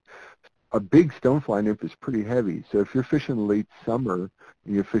using. A big stonefly nymph is pretty heavy. So if you're fishing late summer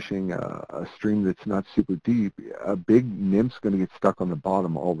and you're fishing a stream that's not super deep, a big nymph's going to get stuck on the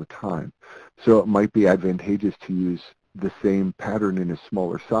bottom all the time. So it might be advantageous to use the same pattern in a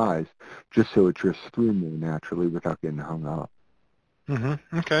smaller size just so it drifts through more naturally without getting hung up.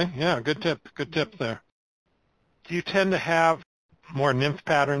 Mm-hmm. Okay. Yeah, good tip. Good tip there. Do you tend to have more nymph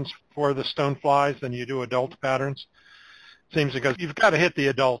patterns for the stoneflies than you do adult patterns? Seems because you've got to hit the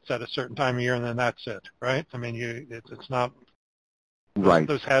adults at a certain time of year, and then that's it, right? I mean, it's not Right.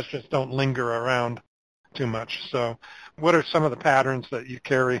 those hatches don't linger around too much. So, what are some of the patterns that you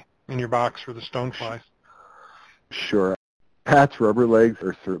carry in your box for the stoneflies? Sure. Pat's rubber legs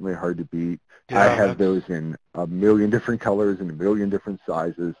are certainly hard to beat. Yeah, I have those in a million different colors and a million different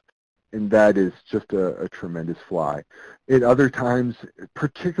sizes, and that is just a tremendous fly. At other times,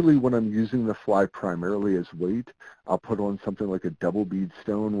 particularly when I'm using the fly primarily as weight, I'll put on something like a double bead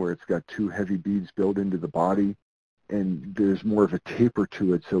stone where it's got 2 heavy beads built into the body, and there's more of a taper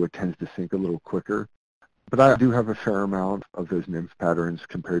to it, so it tends to sink a little quicker. But I do have a fair amount of those nymph patterns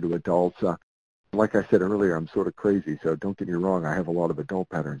compared to adults. Like I said earlier, I'm sort of crazy, so don't get me wrong. I have a lot of adult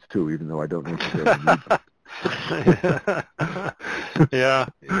patterns too, even though I don't necessarily need them. Yeah.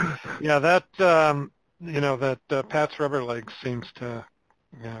 That Pat's rubber legs seems to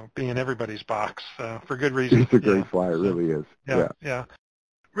be in everybody's box for good reason. It's a great fly, it really is. Yeah.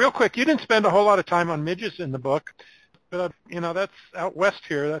 Real quick, you didn't spend a whole lot of time on midges in the book, but that's out west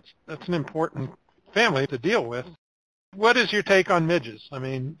here. That's an important family to deal with. What is your take on midges? I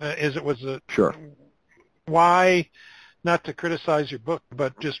mean, Sure. Why, not to criticize your book,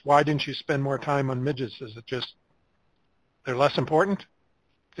 but just why didn't you spend more time on midges? Is it just they're less important,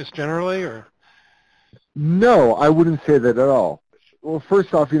 just generally, or? No, I wouldn't say that at all. Well,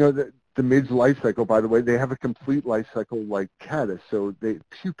 first off, the midge life cycle, by the way, they have a complete life cycle like caddis. So they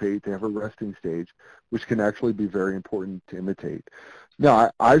pupate, they have a resting stage, which can actually be very important to imitate. Now,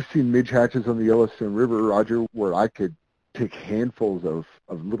 I've seen midge hatches on the Yellowstone River, Roger, where I could take handfuls of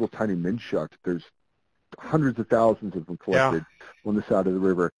little tiny midge shucks. There's hundreds of thousands of them collected on the side of the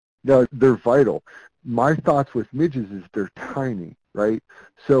river. Now, they're vital. My thoughts with midges is they're tiny, right?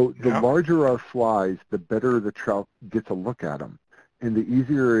 So the larger our flies, the better the trout gets a look at them, and the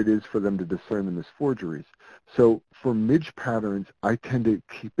easier it is for them to discern them as forgeries. So for midge patterns, I tend to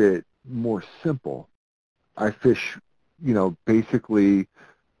keep it more simple. I fish, basically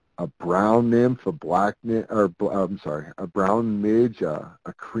a brown nymph, a black nymph, a brown midge, a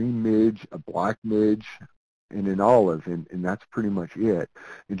cream midge, a black midge, and an olive, and that's pretty much it.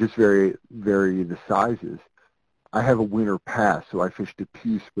 And just vary the sizes. I have a winter pass, so I fish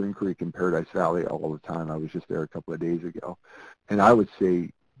Depew, Spring Creek, and Paradise Valley all the time. I was just there a couple of days ago. And I would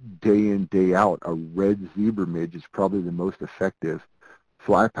say day in, day out, a red zebra midge is probably the most effective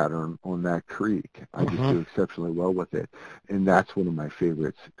fly pattern on that creek. I just do exceptionally well with it, and that's one of my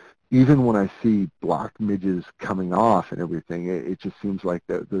favorites. Even when I see black midges coming off and everything, it just seems like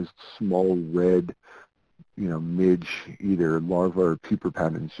those small red, midge, either larva or pupa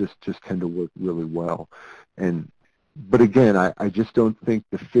patterns just tend to work really well. But again, I just don't think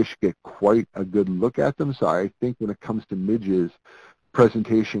the fish get quite a good look at them, so I think when it comes to midges,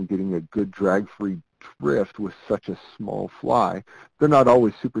 presentation, getting a good drag-free drift with such a small fly. They're not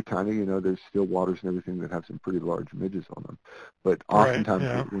always super tiny. There's still waters and everything that have some pretty large midges on them. But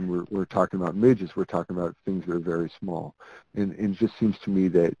oftentimes when we're talking about midges, we're talking about things that are very small. And it just seems to me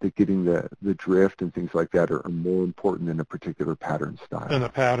that getting the drift and things like that are more important than a particular pattern style. Than the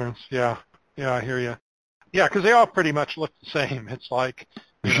patterns, yeah. Yeah, I hear you. Yeah, because they all pretty much look the same. It's like,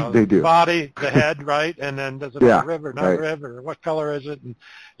 they do. The body, the head, right? And then does it have a rib or not a rib, or what color is it? And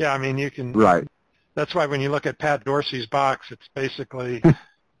I mean, you can That's why when you look at Pat Dorsey's box, it's basically,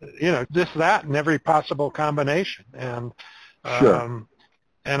 this, that, and every possible combination. And Sure.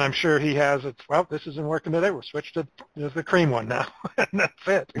 and I'm sure he has it. Well, this isn't working today. We'll switch to the cream one now, and that's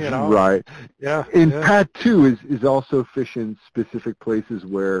it. Right. Yeah. And Yeah. Pat too is also fishing specific places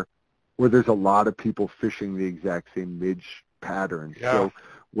where there's a lot of people fishing the exact same midge pattern. Yeah. So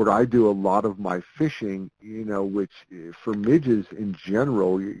where I do a lot of my fishing, which for midges in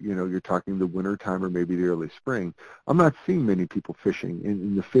general, you're talking the winter time or maybe the early spring. I'm not seeing many people fishing,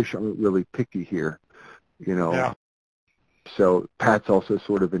 and the fish aren't really picky here. Yeah. So Pat's also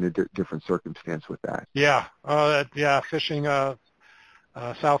sort of in a different circumstance with that. Yeah. Fishing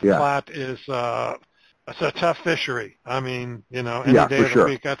South Yeah. Platte is it's a tough fishery. I mean, any Yeah, day for of the sure.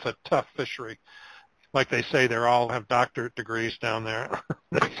 week, that's a tough fishery. Like they say, they all have doctorate degrees down there.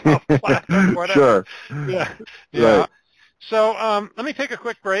 South Platte or whatever. Sure. Yeah. Yeah. Right. So let me take a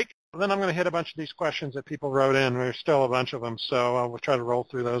quick break. Then I'm going to hit a bunch of these questions that people wrote in. There's still a bunch of them, so we'll try to roll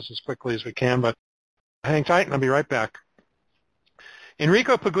through those as quickly as we can. But hang tight, and I'll be right back.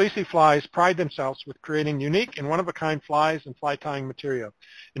 Enrico Puglisi flies pride themselves with creating unique and one-of-a-kind flies and fly tying material.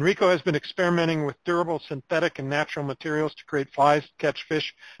 Enrico has been experimenting with durable synthetic and natural materials to create flies that catch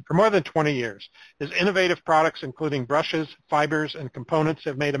fish for more than 20 years. His innovative products, including brushes, fibers, and components,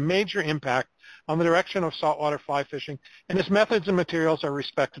 have made a major impact on the direction of saltwater fly fishing, and his methods and materials are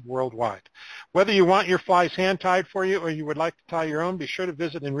respected worldwide. Whether you want your flies hand-tied for you or you would like to tie your own, be sure to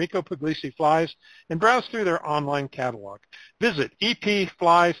visit Enrico Puglisi Flies and browse through their online catalog. Visit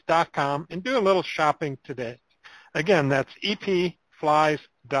epflies.com and do a little shopping today. Again, that's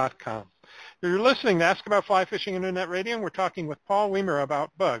epflies.com. You're listening to Ask About Fly Fishing Internet Radio, and we're talking with Paul Weimer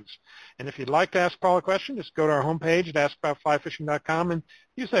about bugs. And if you'd like to ask Paul a question, just go to our homepage at askaboutflyfishing.com and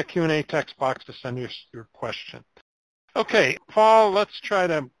use that Q&A text box to send us your question. Okay, Paul, let's try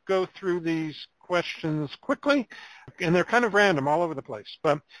to go through these questions quickly. And they're kind of random all over the place.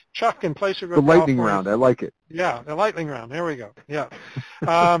 But Chuck in Placerville, The lightning California, round, I like it. Yeah, the lightning round. There we go. Yeah.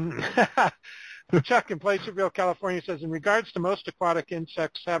 Chuck in Placerville, California says, in regards to most aquatic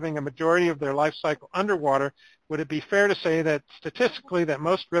insects having a majority of their life cycle underwater, would it be fair to say that statistically that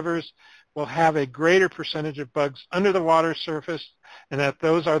most rivers will have a greater percentage of bugs under the water surface and that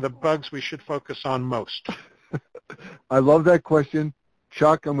those are the bugs we should focus on most? I love that question.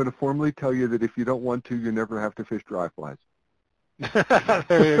 Chuck, I'm going to formally tell you that if you don't want to, you never have to fish dry flies.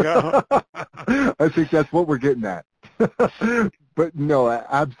 There you go. I think that's what we're getting at. But no,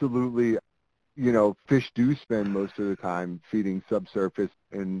 absolutely, fish do spend most of the time feeding subsurface.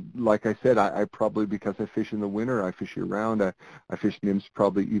 And like I said, I probably, because I fish in the winter, I fish year-round, I fish nymphs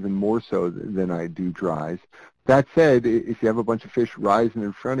probably even more so than I do dries. That said, if you have a bunch of fish rising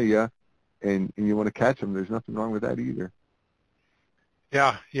in front of you and you want to catch them, there's nothing wrong with that either.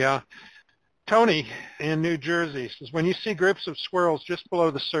 Yeah, yeah. Tony in New Jersey says, when you see groups of squirrels just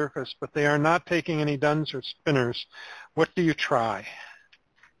below the surface, but they are not taking any duns or spinners, what do you try?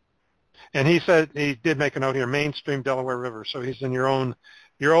 And he said, he did make a note here, mainstream Delaware River, so he's in your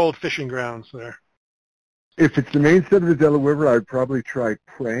old fishing grounds there. If it's the mainstem of the Delaware River, I'd probably try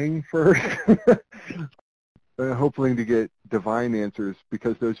praying first, hoping to get divine answers,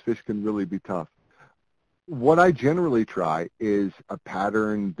 because those fish can really be tough. What I generally try is a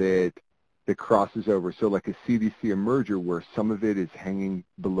pattern that crosses over, so like a CDC emerger where some of it is hanging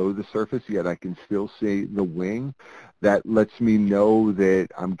below the surface, yet I can still see the wing. That lets me know that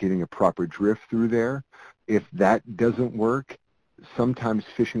I'm getting a proper drift through there. If that doesn't work, sometimes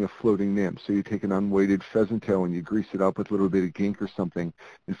fishing a floating nymph. So you take an unweighted pheasant tail and you grease it up with a little bit of gink or something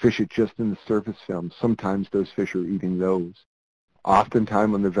and fish it just in the surface film. Sometimes those fish are eating those.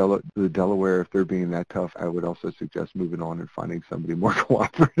 Oftentimes on the Delaware, if they're being that tough, I would also suggest moving on and finding somebody more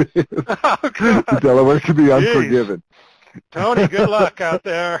cooperative. Oh, the Delaware can be unforgiving. Tony, good luck out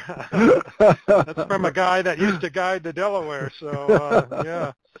there. That's from a guy that used to guide the Delaware, so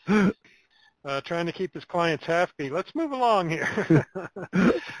yeah. Trying to keep his clients happy. Let's move along here.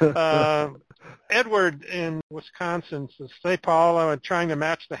 Edward in Wisconsin says, say, Paul, trying to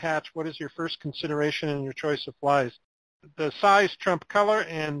match the hatch, what is your first consideration in your choice of flies? The size trump color,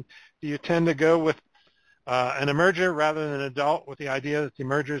 and do you tend to go with an emerger rather than an adult with the idea that the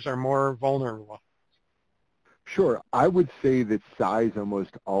emergers are more vulnerable? Sure. I would say that size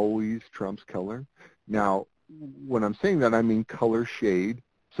almost always trumps color. Now, when I'm saying that, I mean color shade.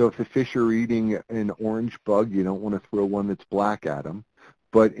 So if the fish are eating an orange bug, you don't want to throw one that's black at them.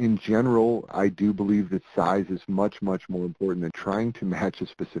 But in general, I do believe that size is much, much more important than trying to match a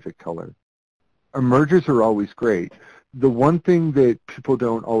specific color. Emergers are always great. The one thing that people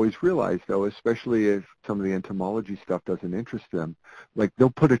don't always realize, though, especially if some of the entomology stuff doesn't interest them, like they'll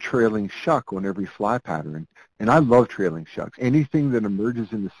put a trailing shuck on every fly pattern. And I love trailing shucks. Anything that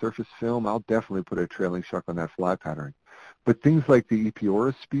emerges in the surface film, I'll definitely put a trailing shuck on that fly pattern. But things like the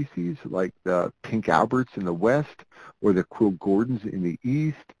Epeora species, like the pink Alberts in the west or the quill Gordons in the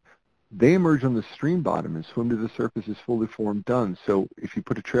east, they emerge on the stream bottom and swim to the surface as fully formed dun. So if you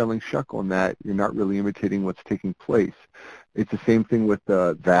put a trailing shuck on that, you're not really imitating what's taking place. It's the same thing with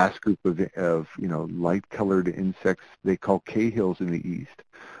the vast group of light-colored insects they call cahills in the east.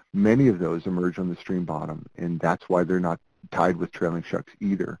 Many of those emerge on the stream bottom, and that's why they're not tied with trailing shucks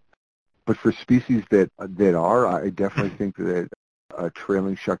either. But for species that are, I definitely think that a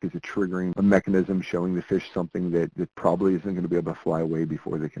trailing shuck is a triggering mechanism showing the fish something that probably isn't going to be able to fly away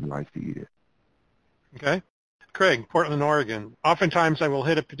before they can rise to eat it. Okay. Craig, Portland, Oregon. Oftentimes I will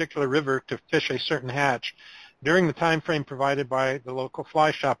hit a particular river to fish a certain hatch during the time frame provided by the local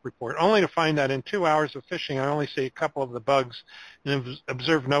fly shop report, only to find that in 2 hours of fishing I only see a couple of the bugs and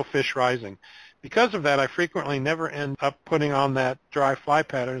observe no fish rising. Because of that, I frequently never end up putting on that dry fly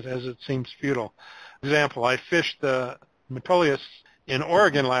pattern as it seems futile. For example, I fished the Metolius in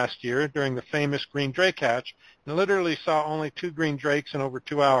Oregon last year during the famous green drake hatch and literally saw only 2 green drakes in over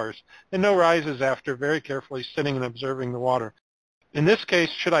 2 hours and no rises after very carefully sitting and observing the water. In this case,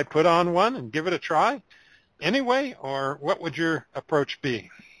 should I put on one and give it a try anyway, or what would your approach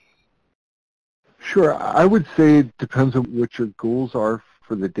be? Sure. I would say it depends on what your goals are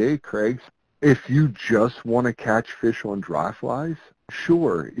for the day, Craig. If you just want to catch fish on dry flies,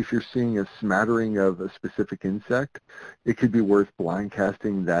 sure. If you're seeing a smattering of a specific insect, it could be worth blind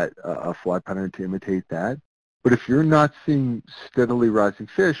casting that a fly pattern to imitate that. But if you're not seeing steadily rising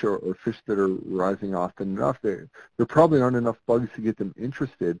fish or fish that are rising often enough, there probably aren't enough bugs to get them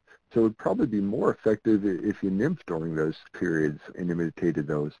interested. So it would probably be more effective if you nymphed during those periods and imitated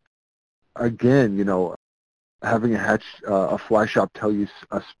those. Again, having a fly shop tell you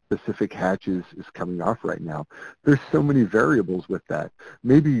a specific hatch is coming off right now. There's so many variables with that.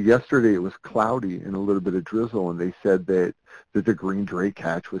 Maybe yesterday it was cloudy and a little bit of drizzle, and they said that the green drake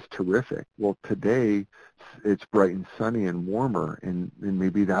hatch was terrific. Well, today it's bright and sunny and warmer, and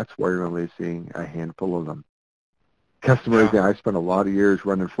maybe that's why you're only seeing a handful of them. Customers, Yeah. I spent a lot of years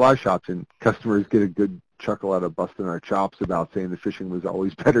running fly shops, and customers get a good chuckle out of busting our chops about saying the fishing was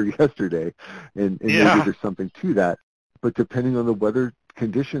always better yesterday, and maybe there's something to that. But depending on the weather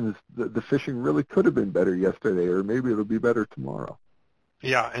conditions, the fishing really could have been better yesterday, or maybe it'll be better tomorrow.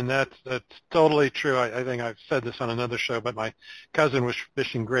 Yeah, and that's totally true. I think I've said this on another show, but my cousin was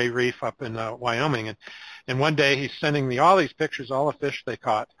fishing gray reef up in Wyoming, and one day he's sending me all these pictures, all the fish they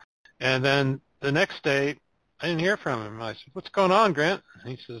caught, and then the next day I didn't hear from him. I said, "What's going on, Grant?"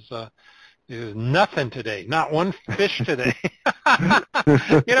 And he says, "Nothing today. Not one fish today."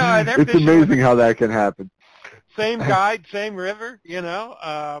 It's amazing how that can happen. Same guide, same river,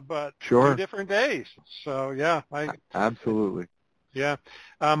 but Sure. 2 different days. So yeah, Absolutely. Yeah.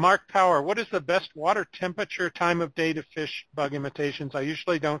 Mark Power, what is the best water temperature time of day to fish bug imitations? I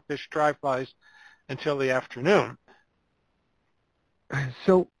usually don't fish dry flies until the afternoon.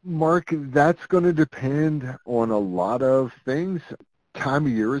 So, Mark, that's going to depend on a lot of things. Time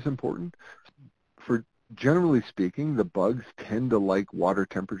of year is important. Generally speaking, the bugs tend to like water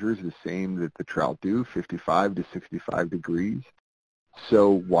temperatures the same that the trout do, 55 to 65 degrees.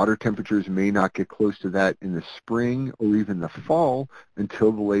 So water temperatures may not get close to that in the spring or even the fall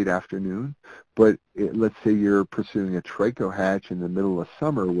until the late afternoon. But let's say you're pursuing a trico hatch in the middle of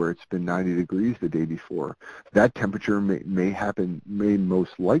summer where it's been 90 degrees the day before. That temperature may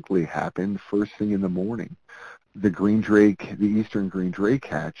most likely happen first thing in the morning. The eastern green drake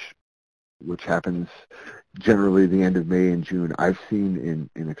hatch, which happens generally the end of May and June, I've seen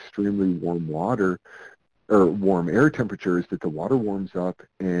in extremely warm water or warm air temperatures that the water warms up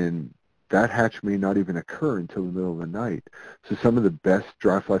and that hatch may not even occur until the middle of the night. So some of the best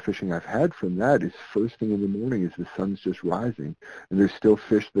dry fly fishing I've had from that is first thing in the morning as the sun's just rising. And there's still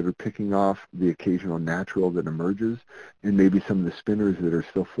fish that are picking off the occasional natural that emerges and maybe some of the spinners that are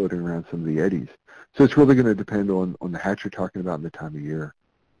still floating around some of the eddies. So it's really going to depend on the hatch you're talking about and the time of year.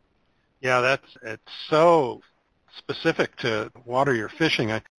 Yeah, it's so specific to water you're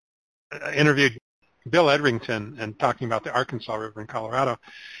fishing. I interviewed Bill Edrington and talking about the Arkansas River in Colorado,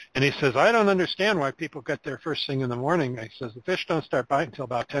 and he says, I don't understand why people get there first thing in the morning. He says, the fish don't start biting until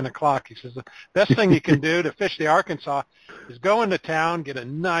about 10 o'clock. He says, the best thing you can do to fish the Arkansas is go into town, get a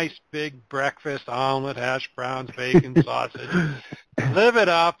nice big breakfast, omelet, hash browns, bacon, sausage, live it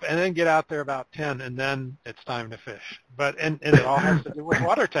up, and then get out there about 10, and then it's time to fish. But and it all has to do with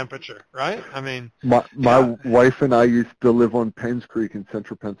water temperature, right? I mean, My wife and I used to live on Penns Creek in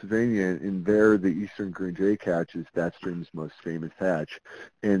central Pennsylvania, and there the eastern green jay hatch is that stream's most famous hatch.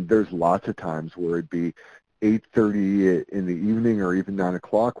 And there's lots of times where it'd be 8:30 in the evening or even 9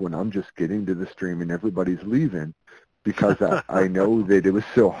 o'clock when I'm just getting to the stream and everybody's leaving, because I know that it was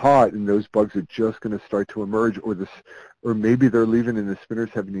so hot and those bugs are just going to start to emerge, or maybe they're leaving and the spinners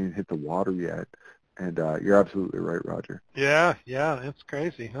haven't even hit the water yet. And you're absolutely right, Roger. yeah, it's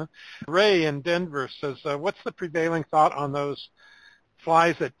crazy, huh? Ray in Denver says, what's the prevailing thought on those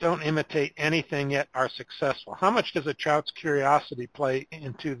flies that don't imitate anything yet are successful? How much does a trout's curiosity play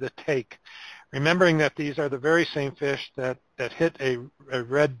into the take? Remembering that these are the very same fish that hit a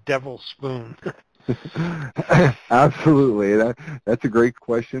red devil spoon. Absolutely. That's a great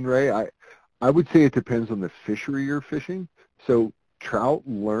question, Ray. I would say it depends on the fishery you're fishing. So trout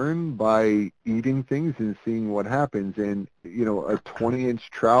learn by eating things and seeing what happens. And, a 20-inch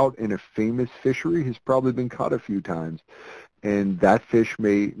trout in a famous fishery has probably been caught a few times. And that fish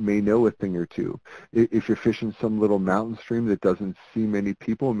may know a thing or two. If you're fishing some little mountain stream that doesn't see many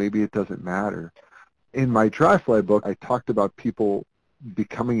people, maybe it doesn't matter. In my dry fly book, I talked about people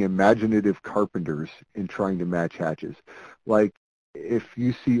becoming imaginative carpenters in trying to match hatches. Like if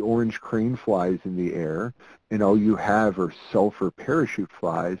you see orange crane flies in the air and all you have are sulfur parachute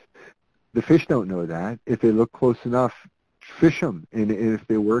flies, the fish don't know that. If they look close enough, fish them. And if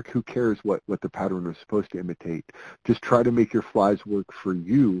they work, who cares what the pattern was supposed to imitate? Just try to make your flies work for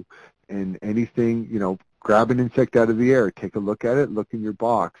you. And anything, grab an insect out of the air, take a look at it, look in your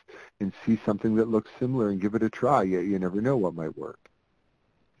box, and see something that looks similar and give it a try. You never know what might work.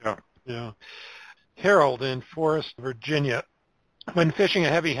 Yeah. Harold in Forest, Virginia. When fishing a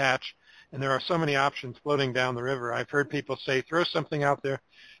heavy hatch, and there are so many options floating down the river, I've heard people say, throw something out there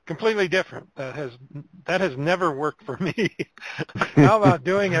completely different. That has never worked for me. How about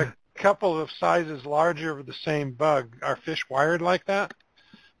doing a couple of sizes larger of the same bug? Are fish wired like that?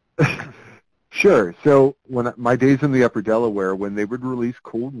 Sure. So when my days in the upper Delaware, when they would release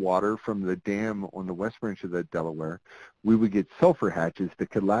cold water from the dam on the west branch of the Delaware, we would get sulfur hatches that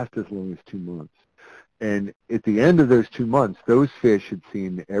could last as long as 2 months. And at the end of those 2 months, those fish had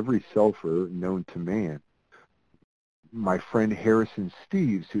seen every sulfur known to man. My friend Harrison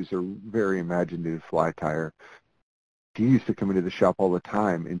Steves, who's a very imaginative fly tyer, he used to come into the shop all the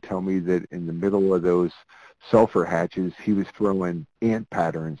time and tell me that in the middle of those sulfur hatches, he was throwing ant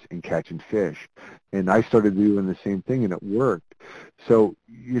patterns and catching fish. And I started doing the same thing, and it worked. So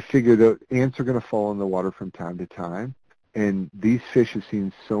you figure that ants are going to fall in the water from time to time, and these fish have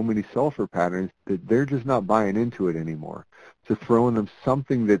seen so many sulfur patterns that they're just not buying into it anymore. So throwing them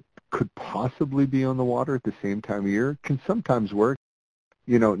something that could possibly be on the water at the same time of year can sometimes work.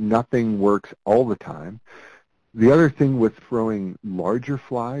 Nothing works all the time. The other thing with throwing larger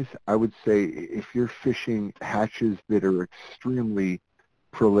flies, I would say if you're fishing hatches that are extremely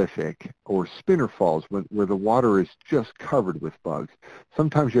prolific or spinner falls where the water is just covered with bugs,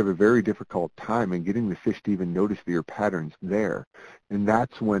 sometimes you have a very difficult time in getting the fish to even notice that your pattern's there. And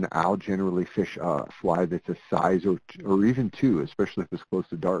that's when I'll generally fish a fly that's a size or even two, especially if it's close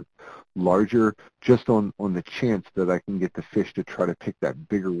to dark, larger, just on the chance that I can get the fish to try to pick that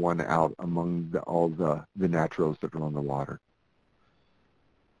bigger one out among all the naturals that are on the water.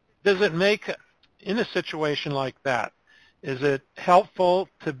 Does it make, in a situation like that, is it helpful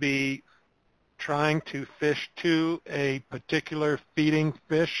to be trying to fish to a particular feeding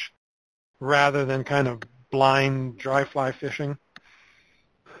fish rather than kind of blind dry fly fishing?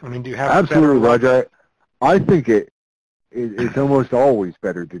 I mean, do you have Absolutely, Roger. I think it's almost always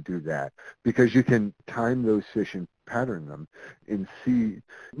better to do that because you can time those fish and pattern them and see.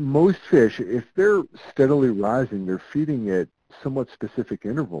 Most fish, if they're steadily rising, they're feeding at somewhat specific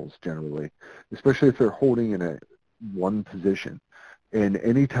intervals generally, especially if they're holding in one position. And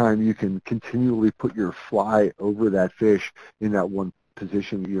anytime you can continually put your fly over that fish in that one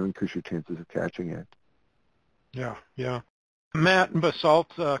position, you increase your chances of catching it. Yeah. Matt in Basalt,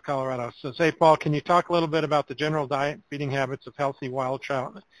 Colorado says, hey, Paul, can you talk a little bit about the general diet and feeding habits of healthy wild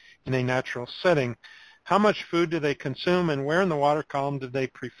trout in a natural setting? How much food do they consume, and where in the water column do they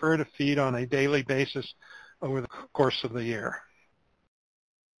prefer to feed on a daily basis over the course of the year?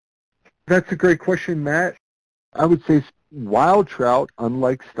 That's a great question, Matt. I would say wild trout,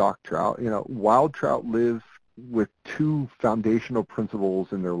 unlike stock trout, wild trout live with two foundational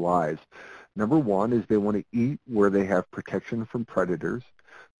principles in their lives. Number one is they want to eat where they have protection from predators.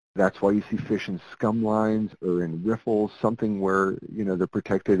 That's why you see fish in scum lines or in riffles, something where, they're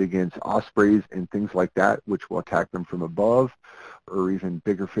protected against ospreys and things like that, which will attack them from above, or even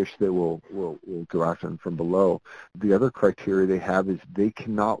bigger fish that will go after them from below. The other criteria they have is they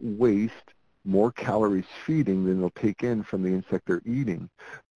cannot waste more calories feeding than they'll take in from the insect they're eating,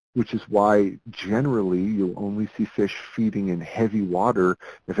 which is why generally you'll only see fish feeding in heavy water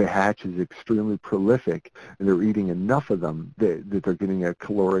if a hatch is extremely prolific and they're eating enough of them that they're getting a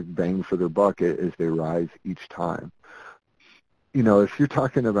caloric bang for their buck as they rise each time. If you're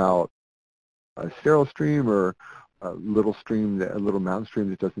talking about a sterile stream or a little mountain stream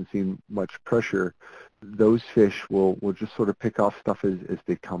that doesn't see much pressure, those fish will just sort of pick off stuff as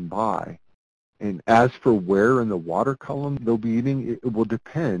they come by. And as for where in the water column they'll be eating, it will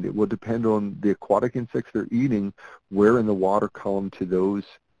depend. It will depend on the aquatic insects they're eating, where in the water column to those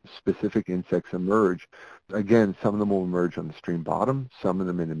specific insects emerge. Again, some of them will emerge on the stream bottom, some of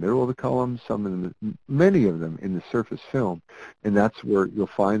them in the middle of the column, many of them in the surface film, and that's where you'll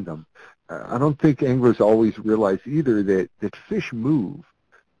find them. I don't think anglers always realize either that fish move.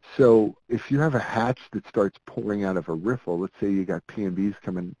 So if you have a hatch that starts pouring out of a riffle, let's say you got PMBs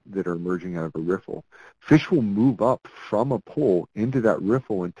coming that are emerging out of a riffle, fish will move up from a pool into that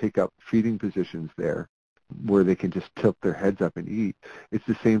riffle and take up feeding positions there where they can just tilt their heads up and eat. It's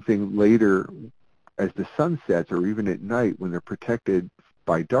the same thing later as the sun sets or even at night when they're protected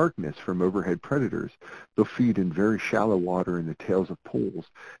by darkness from overhead predators. They'll feed in very shallow water in the tails of pools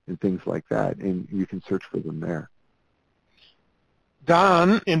and things like that, and you can search for them there.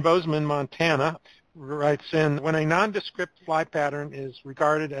 Don in Bozeman, Montana, writes in, when a nondescript fly pattern is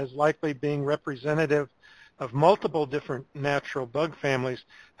regarded as likely being representative of multiple different natural bug families,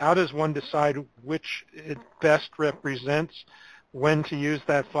 how does one decide which it best represents, when to use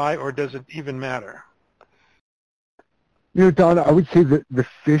that fly, or does it even matter? Don, I would say that the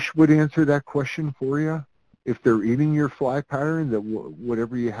fish would answer that question for you. If they're eating your fly pattern, that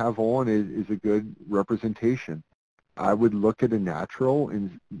whatever you have on is a good representation. I would look at a natural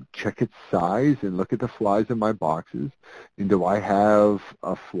and check its size and look at the flies in my boxes. And do I have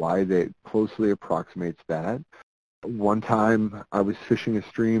a fly that closely approximates that? One time I was fishing a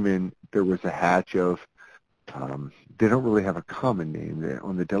stream and there was a hatch of, they don't really have a common name.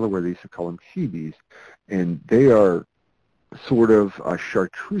 On the Delaware, they used to call them Hebes. And they are sort of a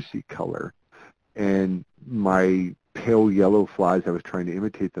chartreusey color. And my pale yellow flies, I was trying to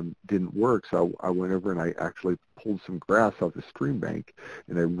imitate them, didn't work. So I went over and I actually pulled some grass off the stream bank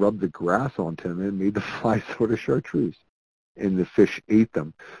and I rubbed the grass onto them and made the flies sort of chartreuse. And the fish ate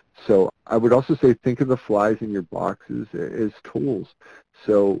them. So I would also say think of the flies in your boxes as tools.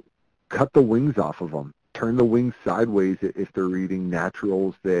 So cut the wings off of them. Turn the wings sideways if they're eating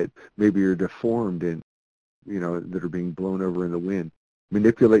naturals that maybe are deformed and, that are being blown over in the wind.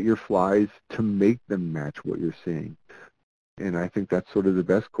 Manipulate your flies to make them match what you're seeing. And I think that's sort of the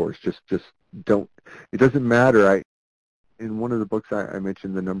best course. Just don't, it doesn't matter. In one of the books I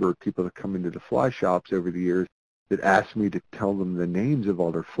mentioned the number of people that come into the fly shops over the years that asked me to tell them the names of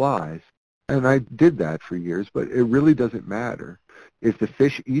all their flies. And I did that for years, but it really doesn't matter. If the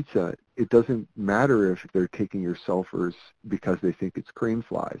fish eats it doesn't matter if they're taking your sulfurs because they think it's crane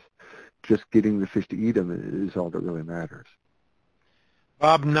flies. Just getting the fish to eat them is all that really matters.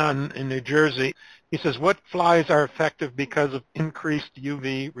 Bob Nunn in New Jersey, he says, what flies are effective because of increased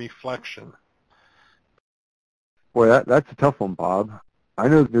UV reflection? Boy, that's a tough one, Bob. I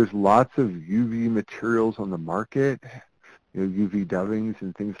know there's lots of UV materials on the market, UV dubbings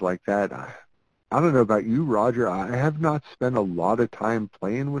and things like that. I don't know about you, Roger. I have not spent a lot of time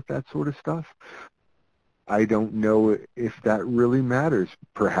playing with that sort of stuff. I don't know if that really matters.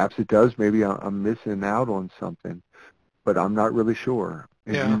 Perhaps it does. Maybe I'm missing out on something, but I'm not really sure.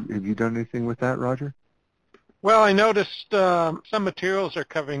 Have you done anything with that, Roger? Well, I noticed some materials are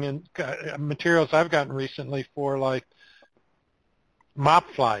covering in materials I've gotten recently for like mop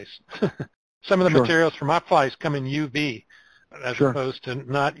flies. Some of the materials for mop flies come in UV as opposed to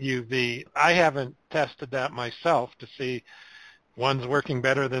not UV. I haven't tested that myself to see one's working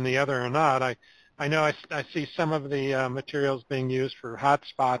better than the other or not. I know I see some of the materials being used for hot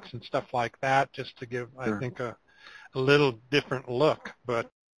spots and stuff like that just to give, I think, a little different look. But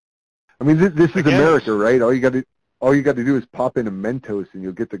I mean, this is America, right? All you got to do is pop in a Mentos and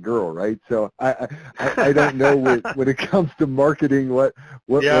you'll get the girl, right? So I don't know when it comes to marketing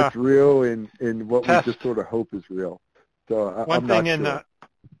what's real and what we just sort of hope is real. So I'm not sure.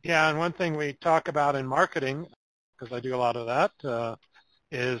 And one thing we talk about in marketing, because I do a lot of that,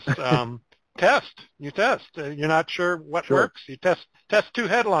 is test. You test. You're not sure what works. You test two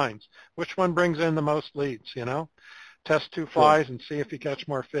headlines. Which one brings in the most leads, test two flies and see if you catch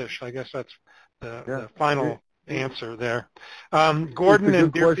more fish. I guess that's the final answer there. Gordon it's a in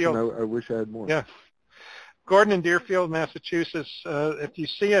good question. Deerfield. I wish I had more. Yeah. Gordon in Deerfield, Massachusetts, if you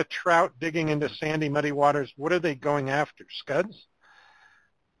see a trout digging into sandy, muddy waters, what are they going after? Scuds?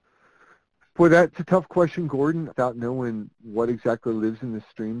 Boy, that's a tough question, Gordon, without knowing what exactly lives in the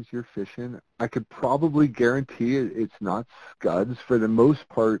streams you're fishing. I could probably guarantee it's not scuds. For the most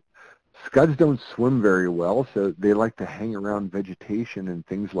part, scuds don't swim very well, so they like to hang around vegetation and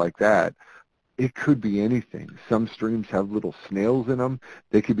things like that. It could be anything. Some streams have little snails in them.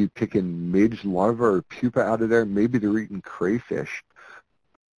 They could be picking midge, larvae, or pupa out of there. Maybe they're eating crayfish.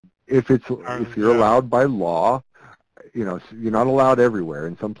 If you're allowed by law, you're not allowed everywhere.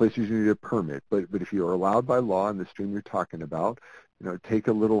 In some places you need a permit, but if you are allowed by law in the stream you're talking about, take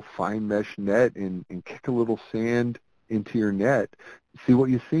a little fine mesh net and kick a little sand into your net, see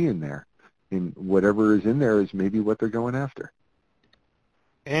what you see in there. And whatever is in there is maybe what they're going after.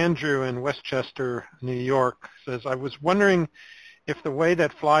 Andrew in Westchester, New York says, I was wondering if the way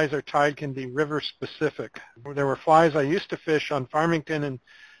that flies are tied can be river specific. There were flies I used to fish on Farmington and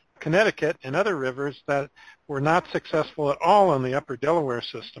Connecticut and other rivers that were not successful at all on the upper Delaware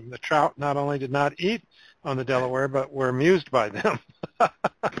system. The trout not only did not eat on the Delaware, but were amused by them.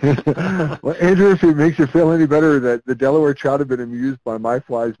 Well, Andrew, if it makes you feel any better, that the Delaware trout have been amused by my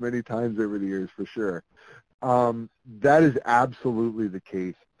flies many times over the years, for sure. That is absolutely the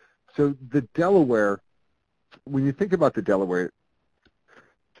case. So the Delaware, when you think about the Delaware,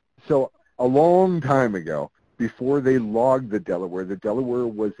 so a long time ago, before they logged the Delaware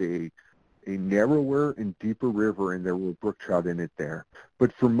was a narrower and deeper river, and there were brook trout in it there.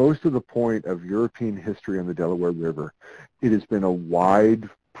 But for most of the point of European history on the Delaware River, it has been a wide,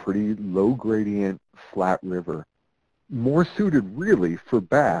 pretty low gradient, flat river, more suited really for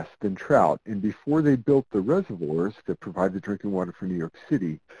bass than trout. And before they built the reservoirs that provide the drinking water for New York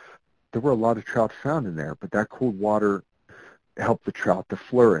City, there were a lot of trout found in there, but that cold water helped the trout to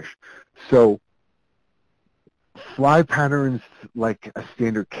flourish. So fly patterns like a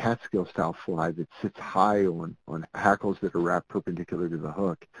standard Catskill style fly that sits high on hackles that are wrapped perpendicular to the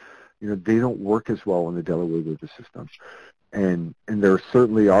hook, they don't work as well on the Delaware River system. And there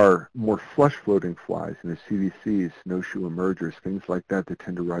certainly are more flush floating flies, the CDCs, snowshoe emergers, things like that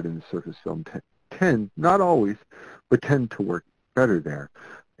tend to ride in the surface film, tend, not always, but tend to work better there.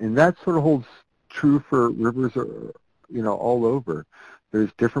 And that sort of holds true for rivers, all over.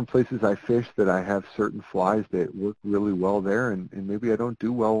 There's different places I fish that I have certain flies that work really well there, and maybe I don't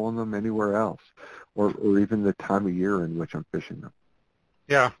do well on them anywhere else, or even the time of year in which I'm fishing them.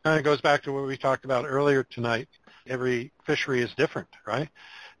 Yeah, kind of goes back to what we talked about earlier tonight. Every fishery is different, right?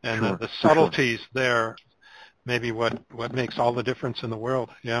 And sure, the subtleties there may be what makes all the difference in the world.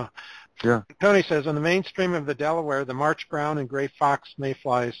 Yeah. Yeah. Tony says, on the mainstream of the Delaware, the March brown and gray fox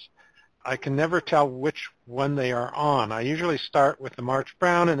mayflies, I can never tell which one they are on. I usually start with the March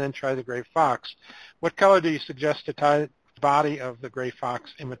brown and then try the gray fox. What color do you suggest to tie the body of the gray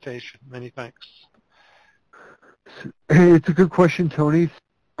fox imitation? Many thanks. Hey, it's a good question, Tony.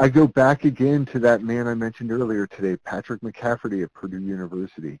 I go back again to that man I mentioned earlier today, Patrick McCafferty at Purdue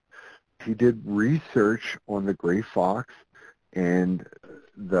University. He did research on the gray fox and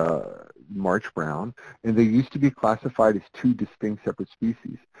the March brown, and they used to be classified as two distinct separate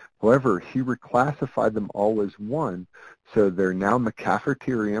species. However, he reclassified them all as one, so they're now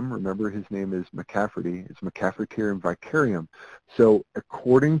Macafferterium. Remember, his name is McCafferty. It's Macafferterium vicarium. So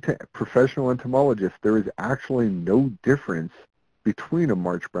according to professional entomologists, there is actually no difference between a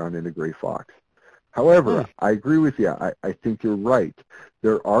March brown and a gray fox. However, I agree with you. I think you're right.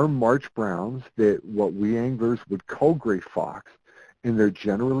 There are March browns that what we anglers would call gray fox, and they're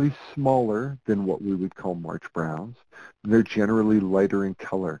generally smaller than what we would call March browns, and they're generally lighter in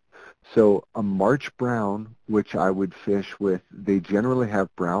color. So a March brown, which I would fish with, they generally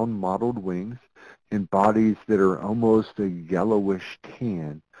have brown mottled wings and bodies that are almost a yellowish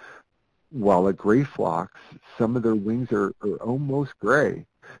tan, while a gray fox, some of their wings are almost gray,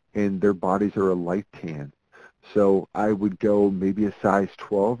 and their bodies are a light tan. So I would go maybe a size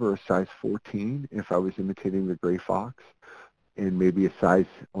 12 or a size 14 if I was imitating the gray fox, and maybe a size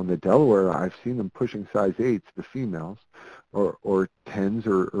on the Delaware. I've seen them pushing size 8s, the females, or 10s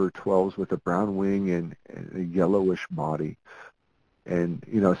or 12s with a brown wing and a yellowish body. And,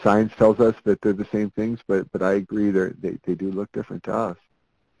 science tells us that they're the same things, but I agree they do look different to us.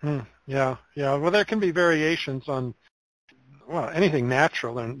 Yeah. Well, there can be variations on, anything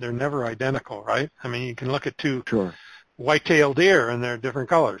natural. They're never identical, right? I mean, you can look at two white-tailed deer and they're different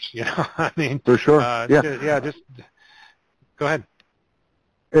colors, I mean. For sure, yeah. Just go ahead.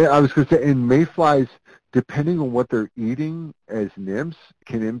 I was going to say, and mayflies, depending on what they're eating as nymphs,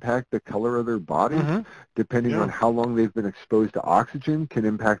 can impact the color of their bodies. Mm-hmm. Depending on Yeah. how long they've been exposed to oxygen, can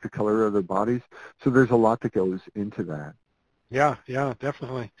impact the color of their bodies. So there's a lot that goes into that. Yeah,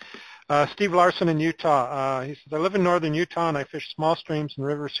 definitely. Steve Larson in Utah. He says, I live in northern Utah and I fish small streams and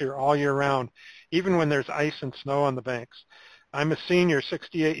rivers here all year round, even when there's ice and snow on the banks. I'm a senior,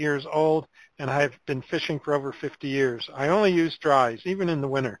 68 years old, and I've been fishing for over 50 years. I only use dries, even in the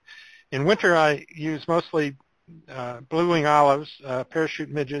winter. In winter, I use mostly blue-wing olives, parachute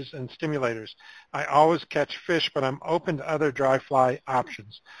midges, and stimulators. I always catch fish, but I'm open to other dry fly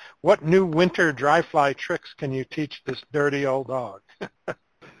options. What new winter dry fly tricks can you teach this dirty old dog?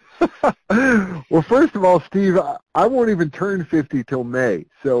 Well, first of all, Steve, I won't even turn 50 till May,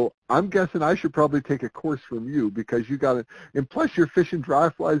 so I'm guessing I should probably take a course from you because you got it. And plus, you're fishing dry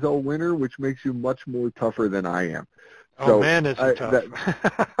flies all winter, which makes you much more tougher than I am. Oh, So, man, is it tough.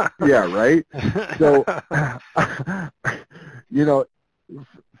 yeah, right? So, you know,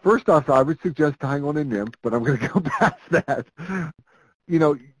 first off, I would suggest tying on a nymph, but I'm going to go past that. You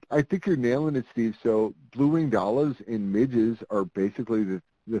know, I think you're nailing it, Steve. So blue-winged olives and midges are basically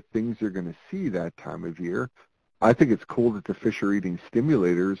the things you're going to see that time of year. I think it's cool that the fish are eating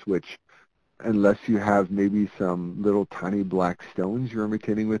stimulators, which unless you have maybe some little tiny black stones you're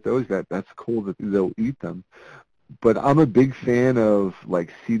imitating with those, that's cool that they'll eat them. But I'm a big fan of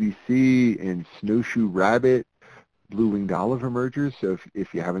like CDC and snowshoe rabbit, blue-winged olive emergers. So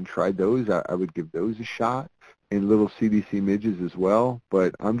if you haven't tried those, I would give those a shot. And little CDC midges as well.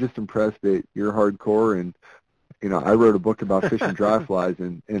 But I'm just impressed that you're hardcore. And, you know, I wrote a book about fishing dry flies,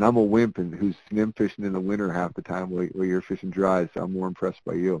 and I'm a wimp and who's nymph fishing in the winter half the time while you're fishing dry. So I'm more impressed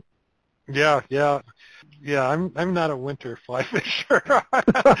by you. Yeah. I'm not a winter fly fisher.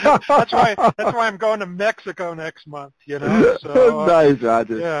 That's why I'm going to Mexico next month. You know. So nice,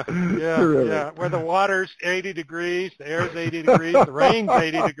 Roger. Yeah. Where the water's 80 degrees, the air's 80 degrees, the rain's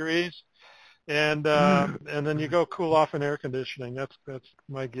 80 degrees, and then you go cool off in air conditioning. That's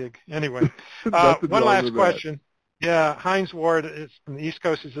my gig. Anyway, one last question. Yeah, Heinz Ward is from the East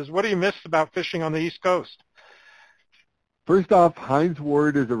Coast. He says, "What do you miss about fishing on the East Coast?" First off, Heinz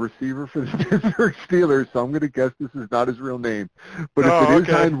Ward is a receiver for the Pittsburgh Steelers, so I'm going to guess this is not his real name. But if it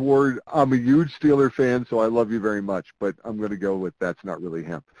is Heinz Ward, I'm a huge Steeler fan, so I love you very much. But I'm going to go with that's not really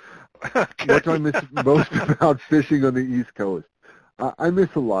him. Okay. What do I miss most about fishing on the East Coast? I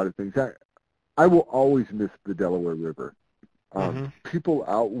miss a lot of things. I will always miss the Delaware River. People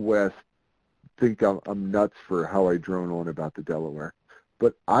out west think I'm nuts for how I drone on about the Delaware.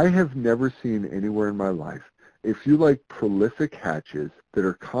 But I have never seen anywhere in my life, if you like prolific hatches that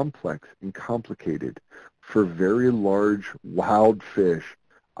are complex and complicated for very large wild fish,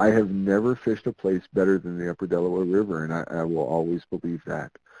 I have never fished a place better than the Upper Delaware River, and I will always believe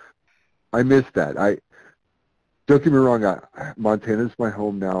that. I miss that. Don't get me wrong, Montana's my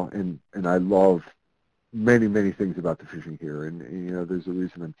home now, and I love many, many things about the fishing here, and you know, there's a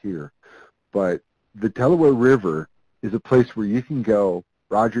reason I'm here. But the Delaware River is a place where you can go,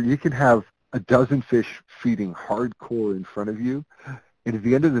 Roger, you can have a dozen fish feeding hardcore in front of you, and at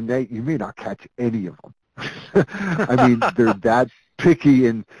the end of the night, you may not catch any of them. I mean, they're that picky,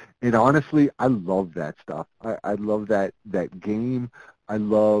 and honestly, I love that stuff. I love that game.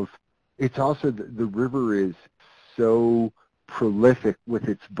 It's also, the river is so prolific with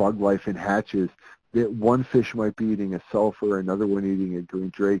its bug life and hatches that one fish might be eating a sulfur, another one eating a green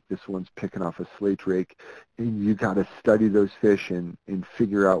drake, this one's picking off a slate drake, and you got to study those fish and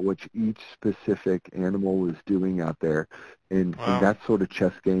figure out what each specific animal is doing out there. And that sort of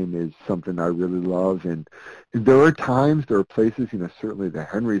chess game is something I really love. And there are places, you know, certainly the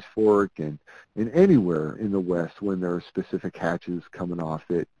Henry's Fork and anywhere in the West when there are specific hatches coming off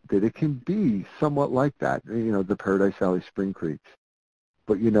that it can be somewhat like that, you know, the Paradise Valley Spring Creeks.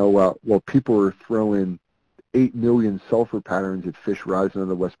 But, you know, while people are throwing 8 million sulfur patterns at fish rising on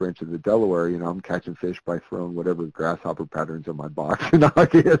the west branch of the Delaware, you know, I'm catching fish by throwing whatever grasshopper patterns on my box in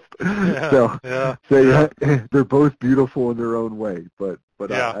August. They're both beautiful in their own way. But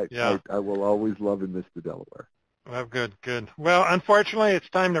I will always love and miss the Delaware. Well, good. Well, unfortunately, it's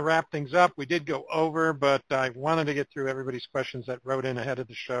time to wrap things up. We did go over, but I wanted to get through everybody's questions that wrote in ahead of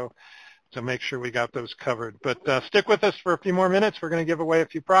the show to make sure we got those covered. But stick with us for a few more minutes. We're going to give away a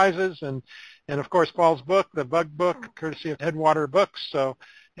few prizes and of course, Paul's book, The Bug Book, courtesy of Headwater Books. So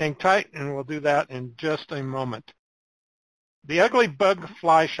hang tight, and we'll do that in just a moment. The Ugly Bug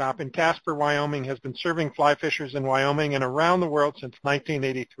Fly Shop in Casper, Wyoming has been serving fly fishers in Wyoming and around the world since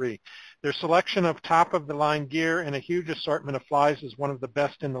 1983. Their selection of top-of-the-line gear and a huge assortment of flies is one of the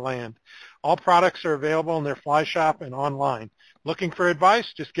best in the land. All products are available in their fly shop and online. Looking for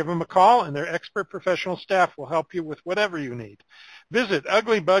advice? Just give them a call, and their expert professional staff will help you with whatever you need. Visit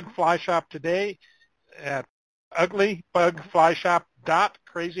Ugly Bug Fly Shop today at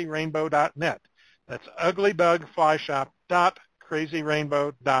uglybugflyshop.crazyrainbow.net. That's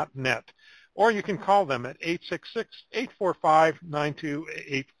uglybugflyshop.crazyrainbow.net. Or you can call them at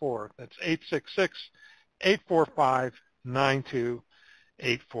 866-845-9284. That's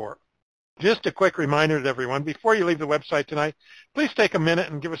 866-845-9284. Just a quick reminder to everyone, before you leave the website tonight, please take a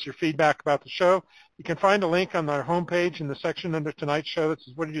minute and give us your feedback about the show. You can find a link on our homepage in the section under tonight's show that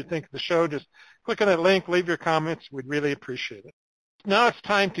says, what did you think of the show? Just click on that link, leave your comments. We'd really appreciate it. Now it's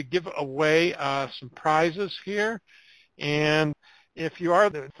time to give away some prizes here. And if you are,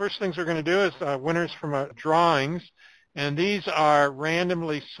 the first things we're going to do is winners from drawings. And these are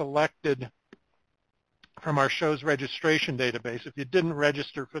randomly selected from our show's registration database. If you didn't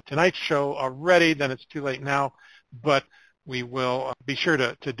register for tonight's show already, then it's too late now, but we will be sure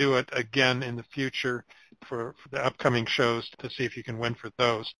to do it again in the future for the upcoming shows to see if you can win for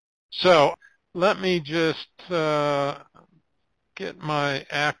those. So let me just get my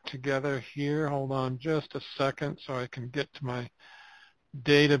act together here. Hold on just a second so I can get to my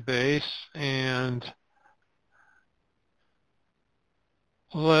database, and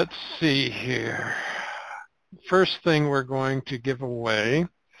let's see here. First thing we're going to give away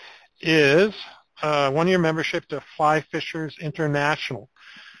is a one-year membership to Fly Fishers International.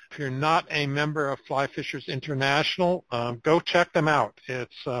 If you're not a member of Fly Fishers International, go check them out.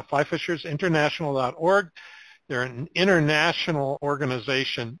 It's flyfishersinternational.org. They're an international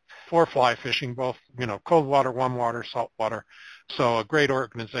organization for fly fishing, both cold water, warm water, salt water. So a great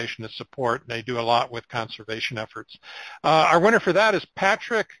organization to support. They do a lot with conservation efforts. Our winner for that is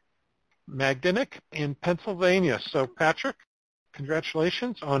Patrick Magdinick in Pennsylvania. So Patrick,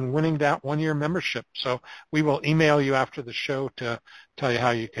 congratulations on winning that one-year membership. So we will email you after the show to tell you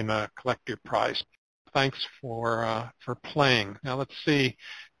how you can collect your prize. Thanks for playing. Now let's see if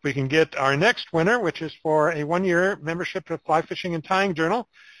we can get our next winner, which is for a one-year membership to Fly Fishing and Tying Journal,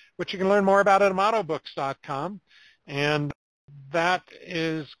 which you can learn more about at AmatoBooks.com. And that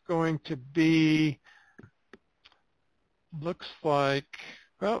is going to be, looks like,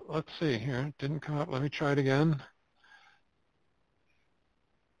 well, let's see here. It didn't come up. Let me try it again.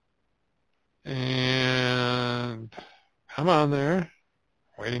 And come on there.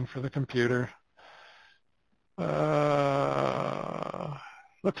 Waiting for the computer.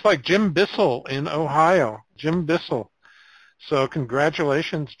 Looks like Jim Bissell in Ohio. Jim Bissell. So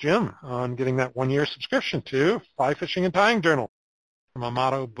congratulations, Jim, on getting that one-year subscription to Fly Fishing and Tying Journal from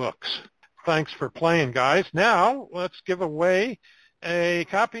Amato Books. Thanks for playing, guys. Now let's give away a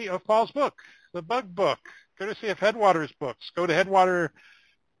copy of Paul's book, The Bug Book, courtesy of Headwaters Books. Go to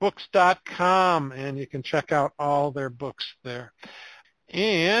headwaterbooks.com and you can check out all their books there.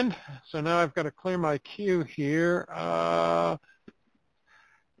 And so now I've got to clear my queue here.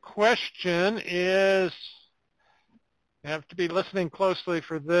 Question is, you have to be listening closely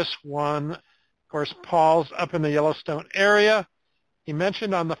for this one. Of course, Paul's up in the Yellowstone area. He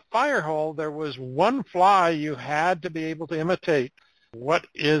mentioned on the fire hole there was one fly you had to be able to imitate. What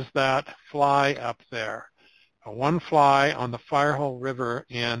is that fly up there? One fly on the Firehole River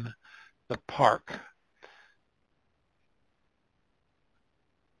in the park.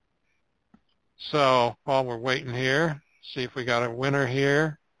 So while we're waiting here, see if we got a winner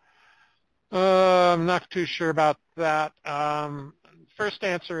here. I'm not too sure about that. First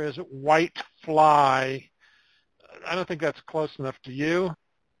answer is white fly. I don't think that's close enough to you,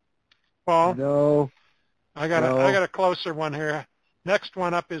 Paul. No. I got a closer one here. Next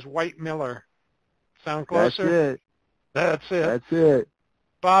one up is White Miller. Sound closer? That's it. That's it.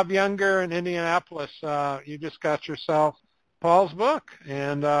 Bob Younger in Indianapolis. You just got yourself Paul's book,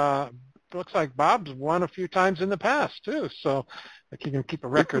 and looks like Bob's won a few times in the past too. So like you can keep a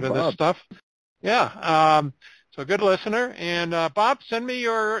record of this stuff. Yeah. So good listener. And Bob, send me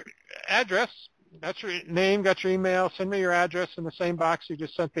your address. Got your name, got your email. Send me your address in the same box you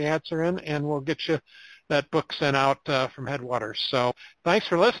just sent the answer in, and we'll get you that book sent out from Headwaters. So thanks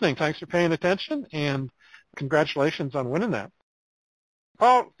for listening. Thanks for paying attention, and congratulations on winning that.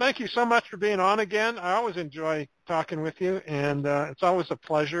 Paul, thank you so much for being on again. I always enjoy talking with you, and it's always a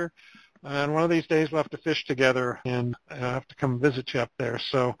pleasure. And one of these days we'll have to fish together, and I'll have to come visit you up there.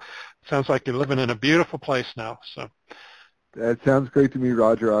 So it sounds like you're living in a beautiful place now. So that sounds great to me,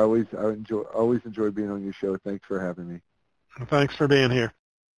 Roger. I always enjoy being on your show. Thanks for having me. Thanks for being here.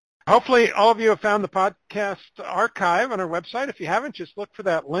 Hopefully all of you have found the podcast archive on our website. If you haven't, just look for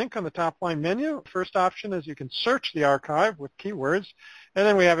that link on the top line menu. First option is you can search the archive with keywords, and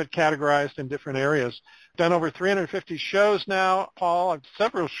then we have it categorized in different areas. Done over 350 shows now. Paul, I've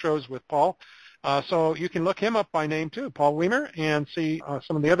several shows with Paul. So you can look him up by name too, Paul Weimer, and see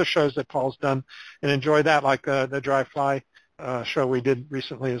some of the other shows that Paul's done and enjoy that, like the Dry Fly show we did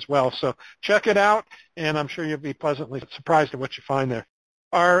recently as well. So check it out, and I'm sure you'll be pleasantly surprised at what you find there.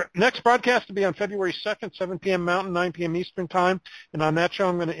 Our next broadcast will be on February 2nd, 7 p.m. Mountain, 9 p.m. Eastern Time. And on that show,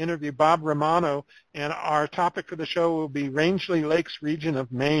 I'm going to interview Bob Romano. And our topic for the show will be Rangeley Lakes region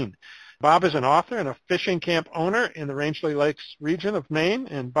of Maine. Bob is an author and a fishing camp owner in the Rangeley Lakes region of Maine.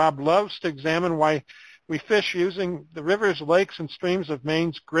 And Bob loves to examine why we fish using the rivers, lakes, and streams of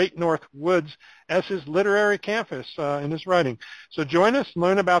Maine's Great North Woods as his literary canvas in his writing. So join us and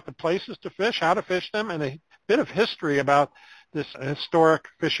learn about the places to fish, how to fish them, and a bit of history about this historic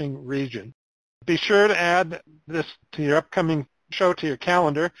fishing region. Be sure to add this to your upcoming show to your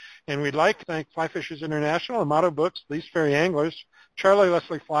calendar. And we'd like to thank Fly Fishers International, Amato Books, Least Ferry Anglers, Charlie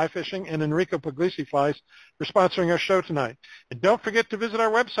Leslie Fly Fishing, and Enrico Puglisi Flies for sponsoring our show tonight. And don't forget to visit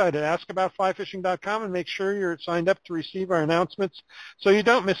our website at askaboutflyfishing.com and make sure you're signed up to receive our announcements so you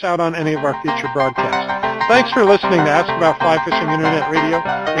don't miss out on any of our future broadcasts. Thanks for listening to Ask About Fly Fishing Internet Radio.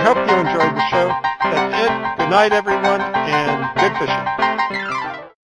 We hope you enjoyed the show. That's it. Good night, everyone, and good fishing.